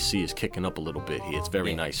think your AC is kicking up a little bit here. It's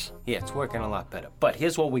very nice. Yeah, it's working a lot better. But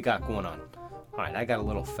here's what we got going on. All right, I got a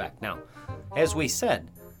little fact. Now, as we said,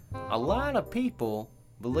 a lot of people,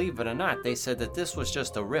 believe it or not, they said that this was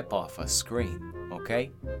just a ripoff of Scream,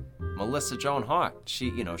 okay? Melissa Joan Hart,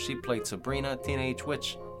 she played Sabrina, Teenage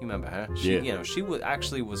Witch. You remember her? She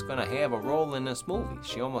was going to have a role in this movie.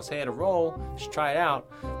 She almost had a role. She tried out,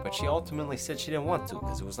 but she ultimately said she didn't want to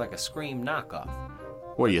because it was like a Scream knockoff.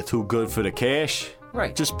 What, you too good for the cash?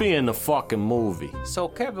 Right. Just be in the fucking movie. So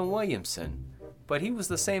Kevin Williamson, but he was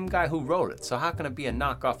the same guy who wrote it, so how can it be a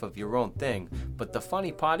knockoff of your own thing? But the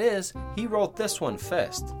funny part is, he wrote this one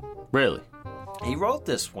first. Really? He wrote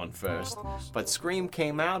this one first, but Scream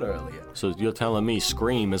came out earlier. So you're telling me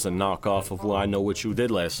Scream is a knockoff of I Know What You Did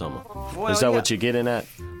Last summer? Well, Is that yeah. what you're getting at?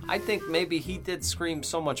 I think maybe he did Scream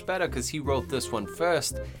so much better because he wrote this one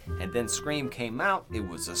first, and then Scream came out. It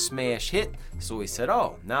was a smash hit, so he said,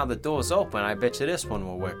 oh, now the door's open. I bet you this one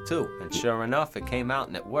will work too. And sure enough, it came out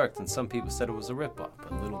and it worked, and some people said it was a ripoff.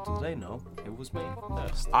 But little do they know, it was made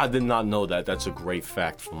first. I did not know that. That's a great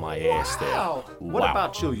fact for my ass there. Wow. What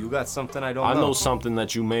about you? You got something I don't I know? know something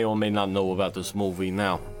that you may or may not know about this movie.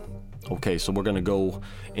 Now, okay, so we're going to go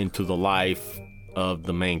into the life of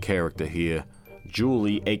the main character here,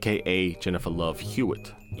 Julie, a.k.a. Jennifer Love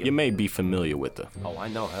Hewitt. Yep. You may be familiar with her. Oh, I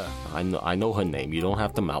know her. I know her name. You don't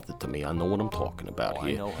have to mouth it to me. I know what I'm talking about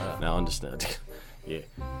here. I know her. Now, understand. Yeah.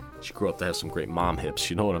 She grew up to have some great mom hips.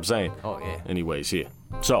 You know what I'm saying? Oh, yeah. Anyways, here.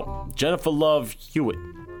 So, Jennifer Love Hewitt.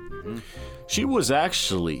 Mm-hmm. She was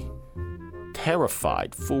actually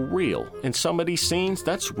terrified for real. In some of these scenes,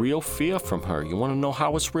 that's real fear from her. You want to know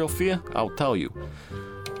how it's real fear? I'll tell you.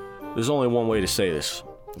 There's only one way to say this.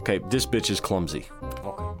 Okay, this bitch is clumsy.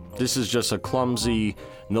 Okay. This is just a clumsy,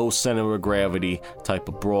 no center of gravity type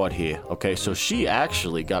of broad here. Okay, so she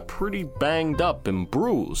actually got pretty banged up and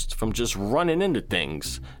bruised from just running into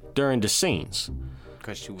things during the scenes.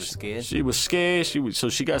 Because she was scared? She was scared. So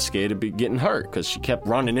she got scared of getting hurt because she kept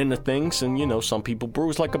running into things. And, some people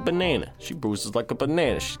bruise like a banana. She bruises like a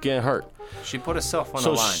banana. She's getting hurt. She put herself on the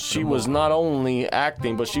line. So she was not only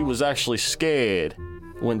acting, but she was actually scared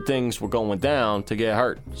when things were going down to get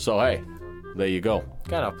hurt. So, hey, there you go.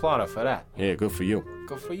 Gotta applaud her for that. Yeah, good for you.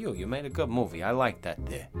 Good for you. You made a good movie. I like that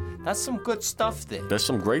there. That's some good stuff there. There's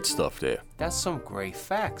some great stuff there. That's some great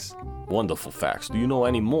facts. Wonderful facts. Do you know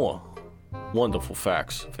any more? Wonderful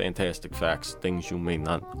facts. Fantastic facts. Things you may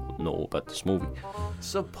not know about this movie.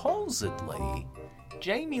 Supposedly,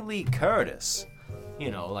 Jamie Lee Curtis,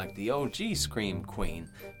 like the OG Scream Queen,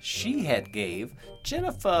 she had gave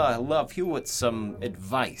Jennifer Love Hewitt some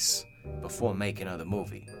advice before making of the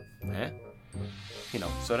movie. Eh? You know,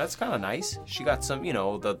 so that's kind of nice. She got some, you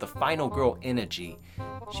know, the final girl energy.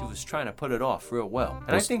 She was trying to put it off real well,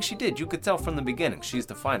 and I think she did. You could tell from the beginning she's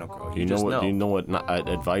the final girl. You just know. Do you know what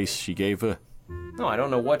advice she gave her? No, I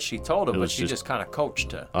don't know what she told her, but she just just kind of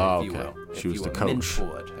coached her, Oh, if you okay. will. She If was you the will, coach.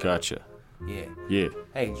 mentored her. Gotcha. Yeah. Yeah.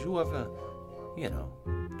 Hey, did you ever, you know,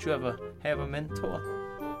 did you ever have a mentor?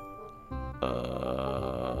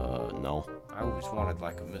 No. I always wanted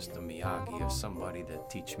like a Mr. Miyagi or somebody to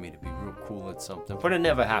teach me to be real cool at something, but it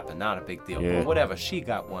never happened. Not a big deal. Yeah. But whatever, she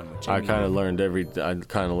got one. Which I kind of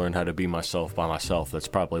learned how to be myself by myself. That's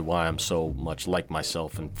probably why I'm so much like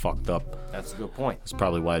myself and fucked up. That's a good point. That's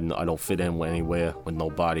probably why I don't fit in anywhere with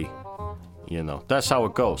nobody. You know, that's how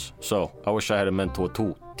it goes. So I wish I had a mentor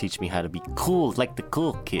too. Teach me how to be cool like the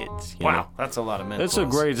cool kids. You know? That's a lot of mentors. It's a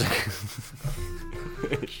great.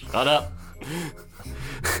 Shut up.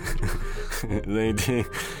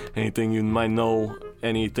 anything you might know?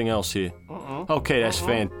 Anything else here? Okay, that's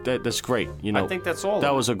that's great. You know, I think that's all of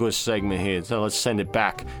That it. was a good segment here. So let's send it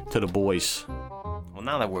back to the boys. Well,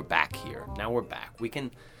 now that we're back here, we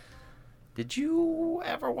can. Did you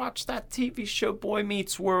ever watch that TV show Boy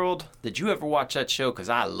Meets World? Did you ever watch that show? Because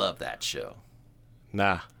I love that show.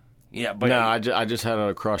 Nah. Yeah, but No, I just had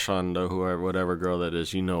a crush on whoever, whatever girl that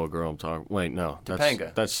is. You know a girl I'm talking. Wait, no,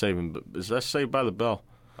 Topanga. That's Is that Saved by the Bell?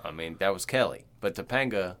 I mean, that was Kelly. But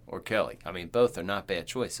Topanga or Kelly, I mean, both are not bad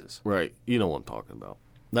choices. Right. You know what I'm talking about.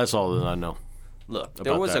 That's all that I know. Look,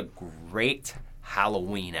 there About was that. a great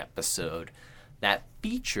Halloween episode that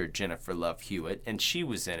featured Jennifer Love Hewitt, and she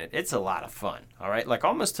was in it. It's a lot of fun, all right? Like,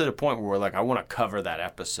 almost to the point where we're like, I want to cover that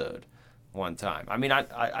episode one time. I mean,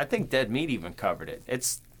 I think Dead Meat even covered it.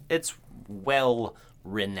 It's well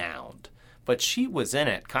renowned. But she was in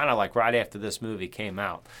it kind of like right after this movie came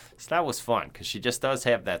out. So that was fun because she just does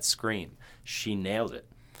have that scream. She nailed it.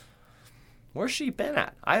 Where's she been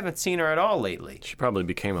at? I haven't seen her at all lately. She probably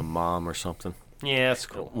became a mom or something. Yeah, that's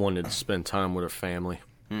cool. Wanted to spend time with her family.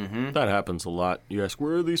 Mm-hmm. That happens a lot. You ask,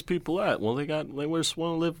 where are these people at? Well, they just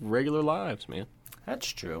want to live regular lives, man. That's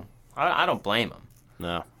true. I don't blame them.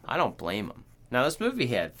 No. I don't blame them. Now, this movie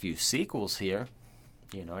had a few sequels here.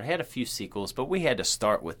 You know, it had a few sequels, but we had to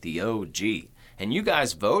start with the OG. And you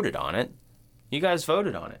guys voted on it.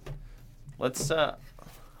 Let's, I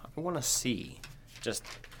want to see, just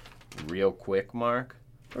real quick, Mark.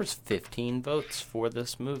 There's 15 votes for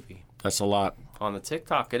this movie. That's a lot. On the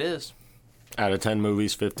TikTok, it is. Out of 10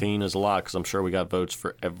 movies, 15 is a lot because I'm sure we got votes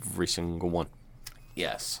for every single one.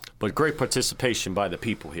 Yes. But great participation by the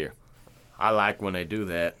people here. I like when they do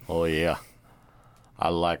that. Oh, yeah. I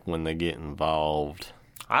like when they get involved.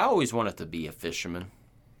 I always wanted to be a fisherman.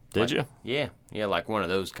 Did you? Yeah, like one of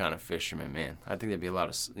those kind of fishermen, man. I think that'd be a lot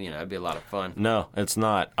of, it'd be a lot of fun. No, it's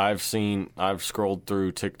not. I've scrolled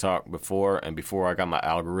through TikTok before, and before I got my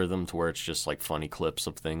algorithm to where it's just like funny clips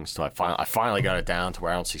of things. So I finally got it down to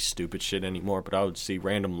where I don't see stupid shit anymore, but I would see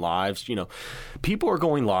random lives. You know, people are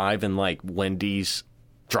going live in like Wendy's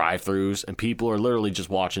drive-thrus, and people are literally just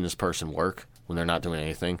watching this person work when they're not doing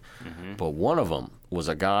anything. Mm-hmm. But one of them was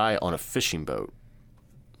a guy on a fishing boat.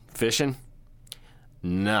 Fishing?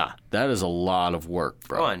 Nah, that is a lot of work,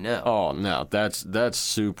 bro. Oh, I know. Oh, no, that's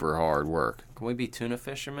super hard work. Can we be tuna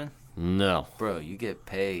fishermen? No. Bro, you get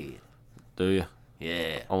paid. Do you?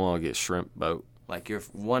 Yeah. I want to get shrimp boat. Like, you're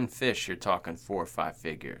one fish, you're talking 4 or 5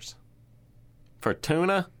 figures. For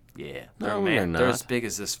tuna? Yeah. No, man, they're not. they're as big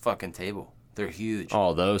as this fucking table. They're huge.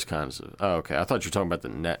 Oh, those kinds of... Oh, okay. I thought you were talking about the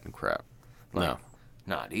net and crap. No.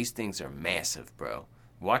 Nah, these things are massive, bro.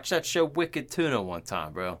 Watch that show Wicked Tuna one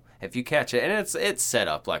time, bro. If you catch it, and it's set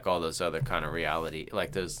up like all those other kind of reality,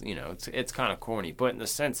 like those, it's kind of corny, but in the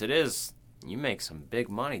sense it is, you make some big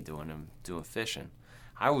money doing fishing.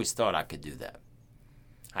 I always thought I could do that.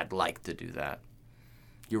 I'd like to do that.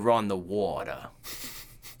 You're on the water,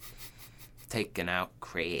 taking out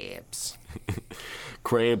crabs.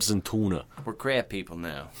 Crabs and tuna. We're crab people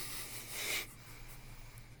now.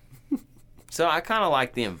 So I kind of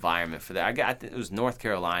like the environment for that. It was North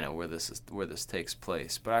Carolina where this takes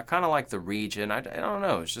place, but I kind of like the region. I don't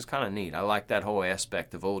know. It's just kind of neat. I like that whole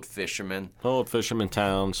aspect of old fishermen. Old fisherman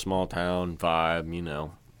town, small town vibe. You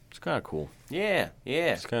know, it's kind of cool. Yeah.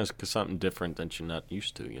 It's kind of something different that you're not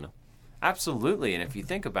used to. You know. Absolutely. And if you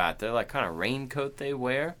think about it, they're like kind of raincoat they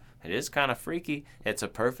wear. It is kind of freaky. It's a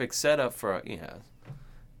perfect setup for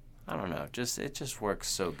I don't know. It just works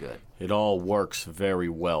so good. It all works very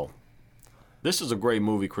well. This is a great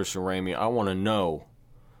movie, Christian Ramey. I want to know.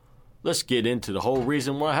 Let's get into the whole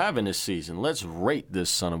reason we're having this season. Let's rate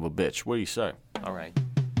this son of a bitch. What do you say? All right.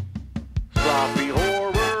 Sloppy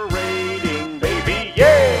horror rating, baby,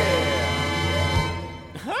 yeah!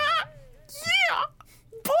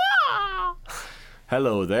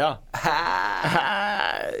 Hello there.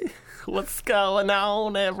 Hi. What's going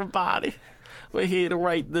on, everybody? We're here to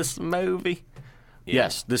rate this movie.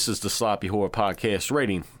 Yes, this is the Sloppy Horror Podcast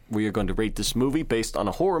rating. We are going to rate this movie based on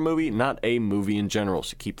a horror movie, not a movie in general.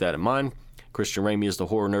 So keep that in mind. Christian Ramey is the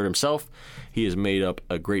horror nerd himself. He has made up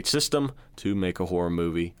a great system to make a horror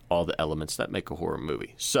movie, all the elements that make a horror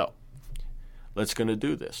movie. So, let's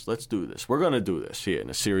do this. We're going to do this here in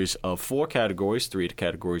a series of 4 categories. 3 of the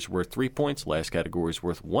categories worth 3 points. Last category is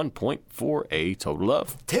worth 1 point for a total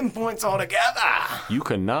of 10 points altogether. You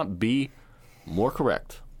cannot be more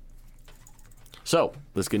correct. So,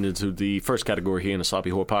 let's get into the first category here in the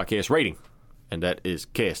Sloppy Horror Podcast rating, and that is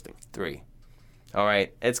casting. 3. All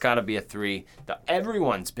right, it's got to be a 3.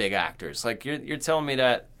 Everyone's big actors. Like, you're telling me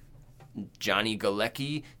that Johnny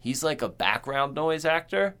Galecki, he's like a background noise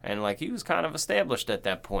actor, and like he was kind of established at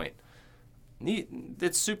that point.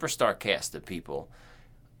 It's superstar cast of people.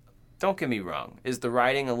 Don't get me wrong. Is the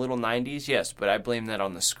writing a little 90s? Yes, but I blame that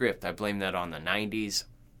on the script. I blame that on the 90s.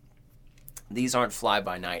 These aren't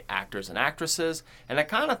fly-by-night actors and actresses, and it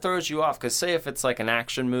kind of throws you off, because say if it's like an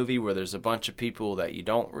action movie where there's a bunch of people that you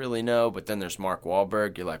don't really know, but then there's Mark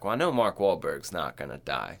Wahlberg, you're like, well, I know Mark Wahlberg's not going to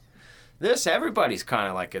die. This, everybody's kind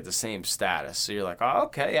of like at the same status, so you're like, oh,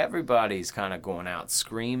 okay, everybody's kind of going out.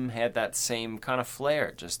 Scream had that same kind of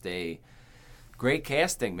flair, just a great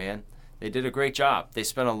casting, man. They did a great job. They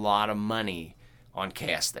spent a lot of money on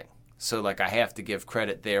casting. So, like, I have to give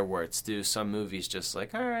credit there where it's due. Some movies just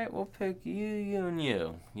like, all right, we'll pick you, and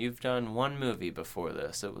you. You've done one movie before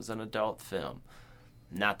this. It was an adult film.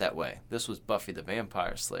 Not that way. This was Buffy the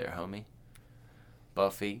Vampire Slayer, homie.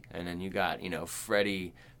 Buffy, and then you got,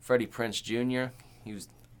 Freddie Prinze Jr. He was,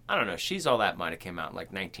 I don't know, She's All That might have came out in,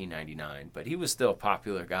 like, 1999, but he was still a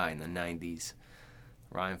popular guy in the 90s.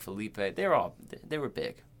 Ryan Felipe, they were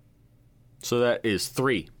big. So that is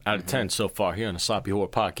 3 out of 10 so far here on the Sloppy Horror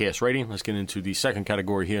Podcast rating. Let's get into the second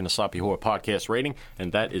category here in the Sloppy Horror Podcast rating,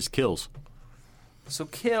 and that is kills. So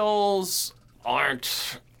kills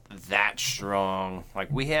aren't that strong. Like,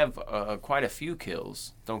 we have quite a few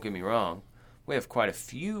kills. Don't get me wrong. We have quite a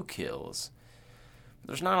few kills.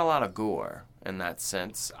 There's not a lot of gore in that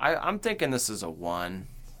sense. I'm thinking this is a 1.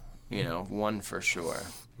 1 for sure.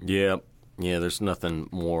 Yeah, there's nothing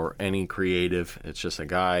more any creative. It's just a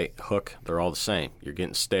guy, hook. They're all the same. You're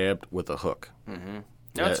getting stabbed with a hook. Mm-hmm.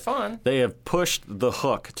 No, it's fun. They have pushed the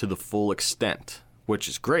hook to the full extent, which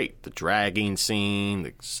is great. The dragging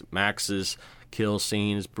scene, Max's kill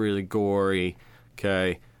scene is really gory.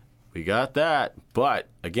 Okay, we got that. But,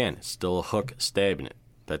 again, it's still a hook stabbing it.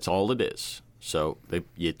 That's all it is. So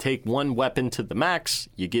you take one weapon to the max,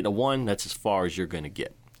 you get a 1. That's as far as you're going to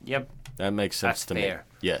get. Yep. That makes sense to fair. me.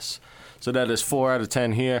 Yes. So that is 4 out of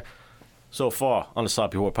 10 here so far on the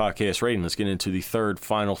Sloppy Horror Podcast rating. Let's get into the third,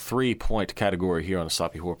 final 3-point category here on the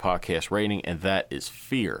Sloppy Horror Podcast rating, and that is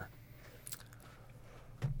fear.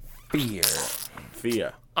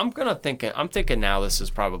 Fear. I'm thinking now this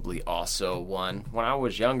is probably also 1. When I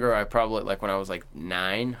was younger, I probably, like when I was like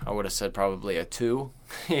 9, I would have said probably a 2,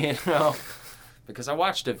 because I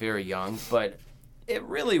watched it very young, but it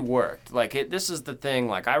really worked. Like, this is the thing.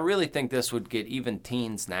 Like, I really think this would get even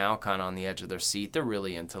teens now kind of on the edge of their seat. They're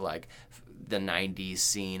really into, like, the 90s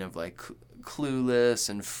scene of, like, Clueless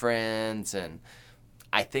and Friends. And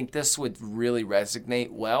I think this would really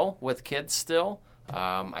resonate well with kids still.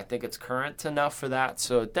 I think it's current enough for that.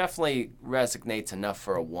 So it definitely resonates enough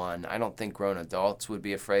for a 1. I don't think grown adults would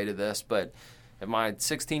be afraid of this. But if my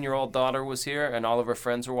 16-year-old daughter was here and all of her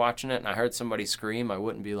friends were watching it and I heard somebody scream, I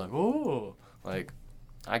wouldn't be like, oh. Like,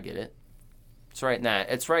 I get it. It's right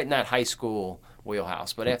in that high school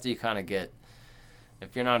wheelhouse. But after you kind of get,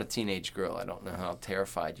 if you're not a teenage girl, I don't know how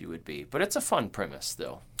terrified you would be. But it's a fun premise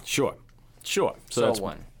still. Sure. So that's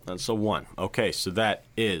 1. That's a 1. Okay, so that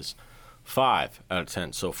is 5 out of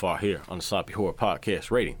 10 so far here on the Sloppy Horror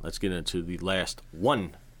Podcast rating. Let's get into the last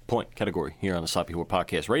 1-point category here on the Sloppy Horror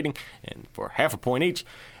Podcast rating. And for half a point each,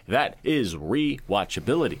 that is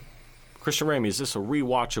rewatchability. Christian Ramey, is this a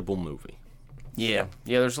rewatchable movie? Yeah,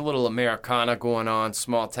 there's a little Americana going on,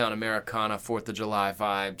 small-town Americana, 4th of July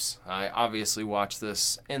vibes. I obviously watched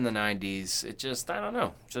this in the 90s. It just, I don't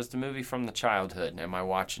know, just a movie from the childhood. Am I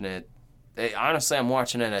watching it? Honestly, I'm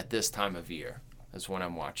watching it at this time of year is when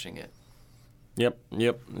I'm watching it. Yep.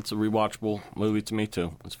 It's a rewatchable movie to me,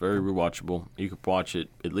 too. It's very rewatchable. You could watch it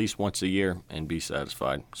at least once a year and be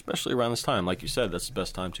satisfied, especially around this time. Like you said, that's the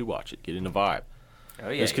best time to watch it. Get in the vibe. Oh,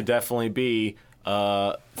 yeah. This could definitely be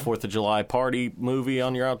 4th of July party movie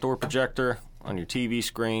on your outdoor projector, on your TV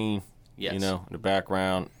screen, yes. In the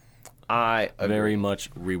background. I agree. Very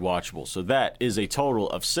much rewatchable. So that is a total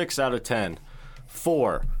of 6 out of 10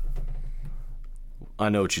 for I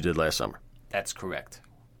Know What You Did Last Summer. That's correct.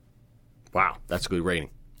 Wow, that's a good rating.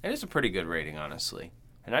 It is a pretty good rating, honestly.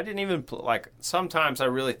 And I didn't even, sometimes I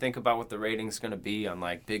really think about what the rating's going to be on,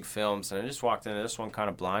 big films, and I just walked into this one kind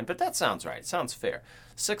of blind, but that sounds right. It sounds fair.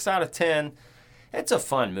 6 out of 10. It's a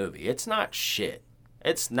fun movie. It's not shit.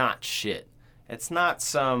 It's not shit. It's not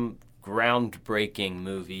some groundbreaking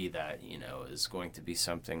movie that, is going to be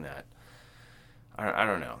something that, I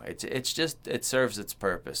don't know. It's just, it serves its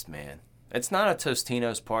purpose, man. It's not a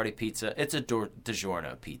Tostino's party pizza. It's a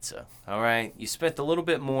DiGiorno pizza, all right? You spent a little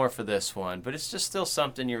bit more for this one, but it's just still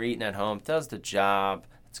something you're eating at home. It does the job.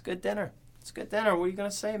 It's a good dinner. It's a good dinner. What are you going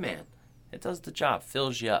to say, man? It does the job.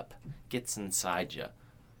 Fills you up. Gets inside you.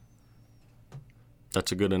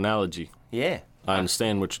 That's a good analogy. Yeah. I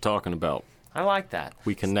understand what you're talking about. I like that.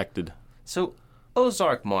 We connected. So,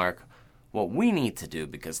 Ozark, Mark, what we need to do,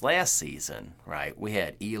 because last season, right, we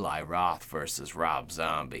had Eli Roth versus Rob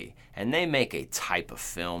Zombie, and they make a type of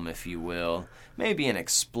film, if you will, maybe an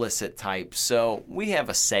explicit type. So we have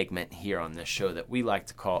a segment here on this show that we like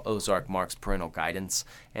to call Ozark Mark's Parental Guidance,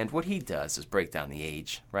 and what he does is break down the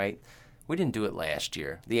age, right? We didn't do it last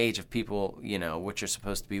year. The age of people, what you're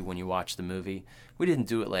supposed to be when you watch the movie. We didn't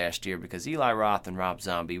do it last year because Eli Roth and Rob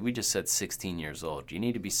Zombie, we just said 16 years old. You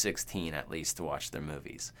need to be 16 at least to watch their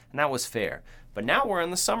movies. And that was fair. But now we're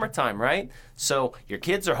in the summertime, right? So your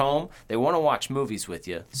kids are home. They want to watch movies with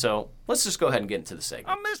you. So let's just go ahead and get into the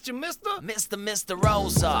segment. I missed you, mister. Mr.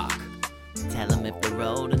 Ozark. Tell him if they're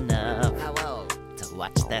old enough. How old? To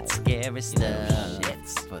watch that scary stuff.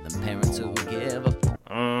 It's for the parents who give a...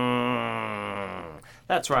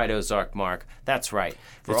 That's right, Ozark Mark. That's right.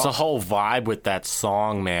 It's a whole vibe with that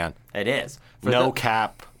song, man. It is. No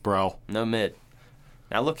cap, bro. No mid.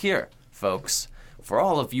 Now look here, folks. For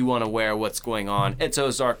all of you unaware what's going on, it's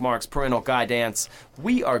Ozark Mark's Parental Guidance.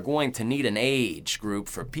 We are going to need an age group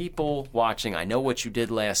for people watching I Know What You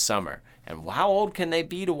Did Last Summer. And how old can they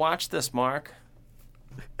be to watch this, Mark?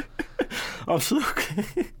 I'm so...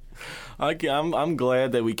 I'm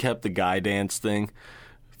glad that we kept the guy dance thing.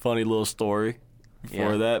 Funny little story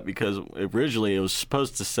for that, because originally it was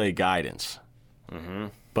supposed to say guidance. Mm-hmm.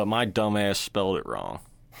 But my dumbass spelled it wrong.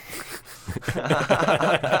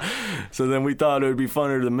 So then we thought it would be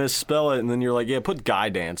funner to misspell it, and then you're like, yeah, put guy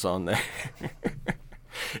dance on there.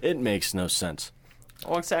 It makes no sense.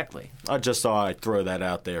 Oh, exactly. I just thought I'd throw that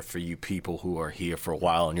out there for you people who are here for a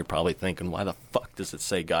while, and you're probably thinking, why the fuck does it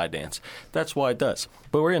say guy dance? That's why it does.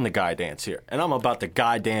 But we're in the guy dance here, and I'm about to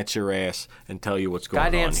guy dance your ass and tell you what's going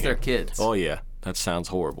on Guy dance here. their kids. Oh, yeah. That sounds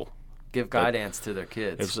horrible. Give guy dance to their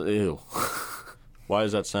kids. Ew. Why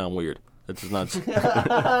does that sound weird? That does not.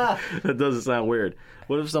 That doesn't sound weird.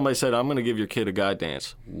 What if somebody said, I'm going to give your kid a guy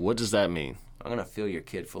dance? What does that mean? I'm going to fill your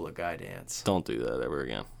kid full of guy dance. Don't do that ever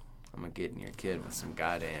again. I'm going to get in your kid with some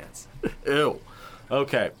guy dance. Ew.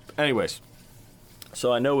 Okay. Anyways.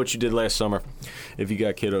 So I Know What You Did Last Summer. If you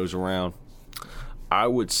got kiddos around, I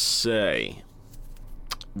would say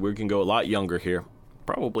we can go a lot younger here.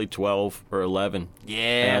 Probably 12 or 11.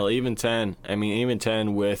 Yeah. Hell, even 10. I mean, even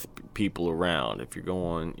 10 with people around. If you're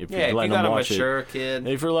going, if Yeah, you're letting if you them got a watch mature kid.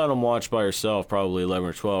 If you're letting them watch by yourself, probably 11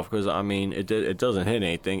 or 12. Because I mean, it doesn't hit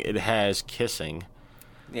anything. It has kissing.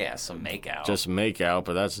 Yeah, some makeout. Just makeout,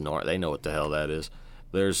 but that's they know what the hell that is.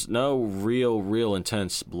 There's no real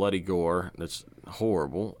intense bloody gore. That's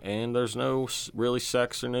horrible, and there's no really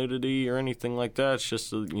sex or nudity or anything like that. It's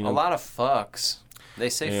just a lot of fucks. They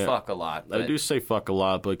say fuck a lot. They do say fuck a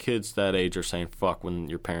lot, but kids that age are saying fuck when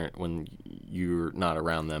you're not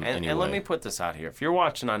around them anyway. And let me put this out here. If you're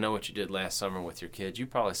watching I Know What You Did Last Summer with your kids, you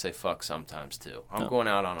probably say fuck sometimes too. I'm going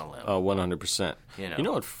out on a limb. Oh, 100%.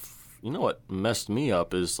 You know what messed me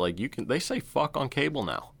up is they say fuck on cable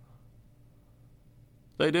now.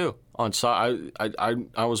 They do. On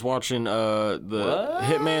I was watching the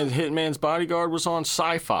Hitman's Bodyguard was on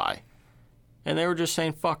Sci-Fi. And they were just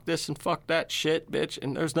saying, fuck this and fuck that shit, bitch.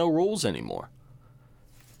 And there's no rules anymore.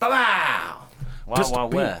 Wow.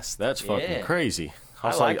 Wild West. That's fucking crazy. I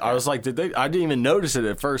was like, I didn't even notice it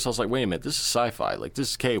at first. I was like, wait a minute, this is sci-fi. Like,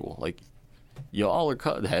 this is cable. Like, y'all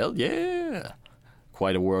are hell yeah.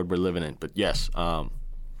 Quite a world we're living in. But yes, don't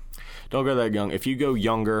go that young. If you go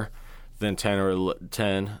younger than 10 or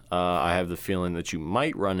 10, I have the feeling that you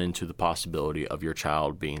might run into the possibility of your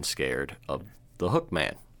child being scared of the Hook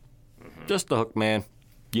Man. Just the Hook Man.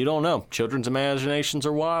 You don't know. Children's imaginations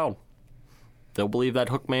are wild. They'll believe that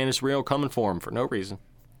Hook Man is real coming for them for no reason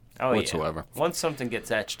whatsoever. Yeah. Once something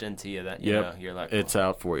gets etched into you, that you know, you're like, it's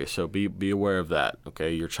out for you. So be aware of that.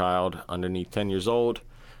 Okay, your child underneath 10 years old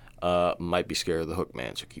might be scared of the Hook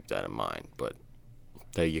Man, so keep that in mind. But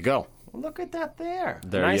there you go. Look at that there.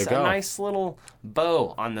 There you go. A nice little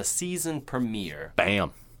bow on the season premiere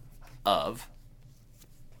Bam. of...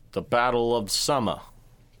 The Battle of Summer.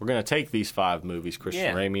 We're going to take these 5 movies,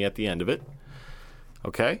 Christian Ramey, at the end of it.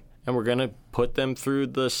 Okay? And we're going to put them through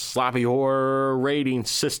the sloppy horror rating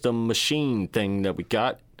system machine thing that we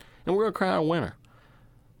got. And we're going to crown a winner.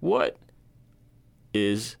 What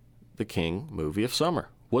is the King movie of summer?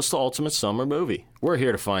 What's the ultimate summer movie? We're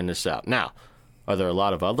here to find this out. Now, are there a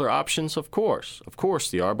lot of other options? Of course. Of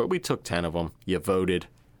course there are, but we took 10 of them. You voted.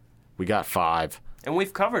 We got 5. And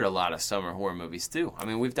we've covered a lot of summer horror movies, too. I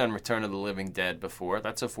mean, we've done Return of the Living Dead before.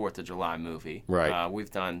 That's a 4th of July movie. Right.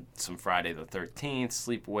 We've done some Friday the 13th,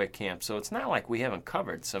 Sleepaway Camp. So it's not like we haven't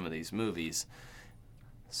covered some of these movies.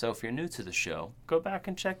 So if you're new to the show, go back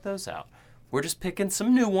and check those out. We're just picking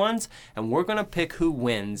some new ones, and we're going to pick who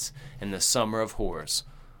wins in the Summer of Horrors.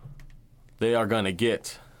 They are going to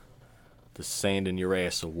get the Sand in Your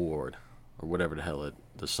Ass Award, or whatever the hell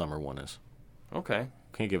the summer one is. Okay.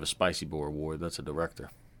 Can't give a Spicy Boy Award. That's a director.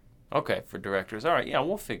 Okay, for directors. All right, yeah,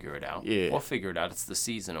 we'll figure it out. Yeah. We'll figure it out. It's the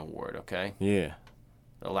Season Award, okay? Yeah.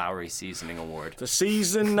 The Lowry Seasoning Award. The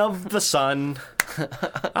Season of the Sun.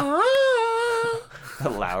 The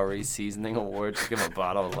Lowry Seasoning Award. Just give him a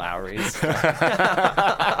bottle of Lowry's.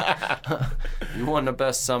 You won the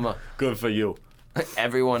best summer. Good for you.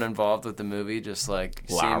 Everyone involved with the movie, just like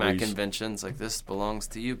see him at Lowry's. conventions, like, this belongs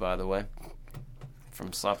to you, by the way.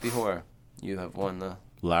 From Sloppy Horror. You have won the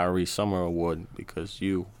Lowry Summer Award because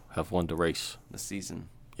you have won the race. season.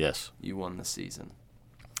 Yes. You won the season.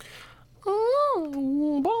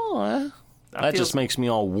 Oh, boy. That feels- just makes me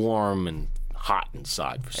all warm and hot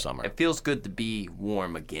inside for summer. It feels good to be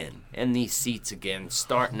warm again. In these seats again,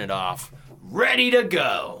 starting it off, ready to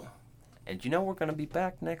go. And you know we're going to be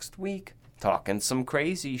back next week talking some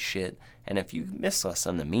crazy shit. And if you miss us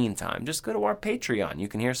in the meantime, just go to our Patreon. You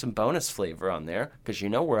can hear some bonus flavor on there because you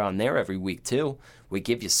know we're on there every week too. We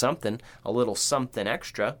give you something, a little something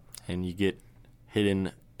extra. And you get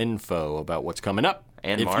hidden info about what's coming up.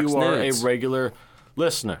 And if Mark's you are nudes. a regular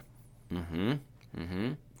listener.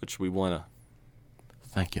 Mm-hmm. Which we want to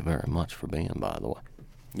thank you very much for being, by the way.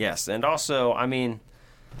 Yes, and also, I mean,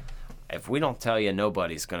 if we don't tell you,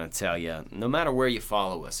 nobody's going to tell you. No matter where you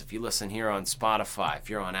follow us, if you listen here on Spotify, if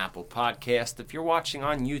you're on Apple Podcast, if you're watching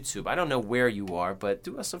on YouTube, I don't know where you are, but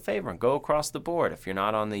do us a favor and go across the board. If you're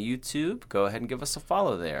not on the YouTube, go ahead and give us a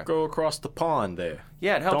follow there. Go across the pond there.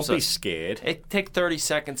 Yeah, it helps Don't be us. scared. It take 30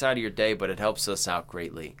 seconds out of your day, but it helps us out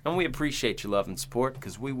greatly. And we appreciate your love and support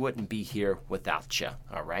because we wouldn't be here without you,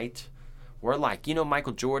 all right? We're like, you know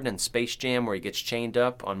Michael Jordan in Space Jam where he gets chained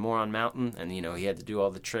up on Moron Mountain and, you know, he had to do all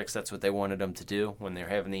the tricks. That's what they wanted him to do when they're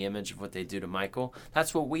having the image of what they do to Michael.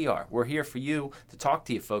 That's what we are. We're here for you to talk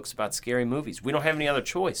to you folks about scary movies. We don't have any other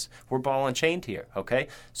choice. We're ball and chained here, okay?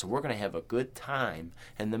 So we're going to have a good time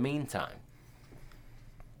in the meantime.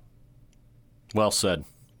 Well said.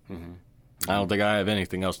 Mm-hmm. I don't think I have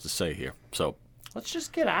anything else to say here. So, Let's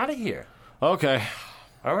just get out of here. okay.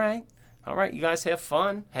 All right. All right, you guys have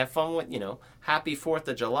fun. Have fun with, you know, happy 4th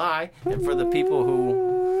of July. And for the people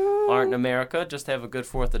who aren't in America, just have a good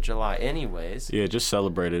 4th of July anyways. Yeah, just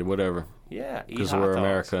celebrate it, whatever. Yeah, eat Because hot we're dogs.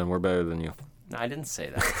 America and we're better than you. No, I didn't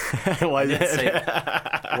say that. Why I didn't say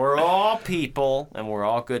that. We're all people, and we're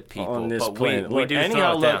all good people. on this but planet. we Look, do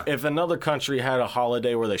anyhow, throw it down. look, if another country had a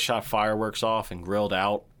holiday where they shot fireworks off and grilled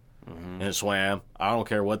out and swam, I don't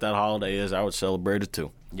care what that holiday is, I would celebrate it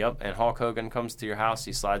too. Yep, and Hulk Hogan comes to your house.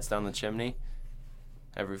 He slides down the chimney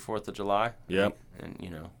every 4th of July. Yep. And, you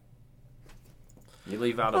know, you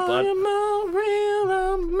leave out a I Bud. am a real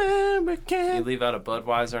American. You leave out a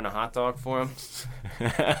Budweiser and a hot dog for him.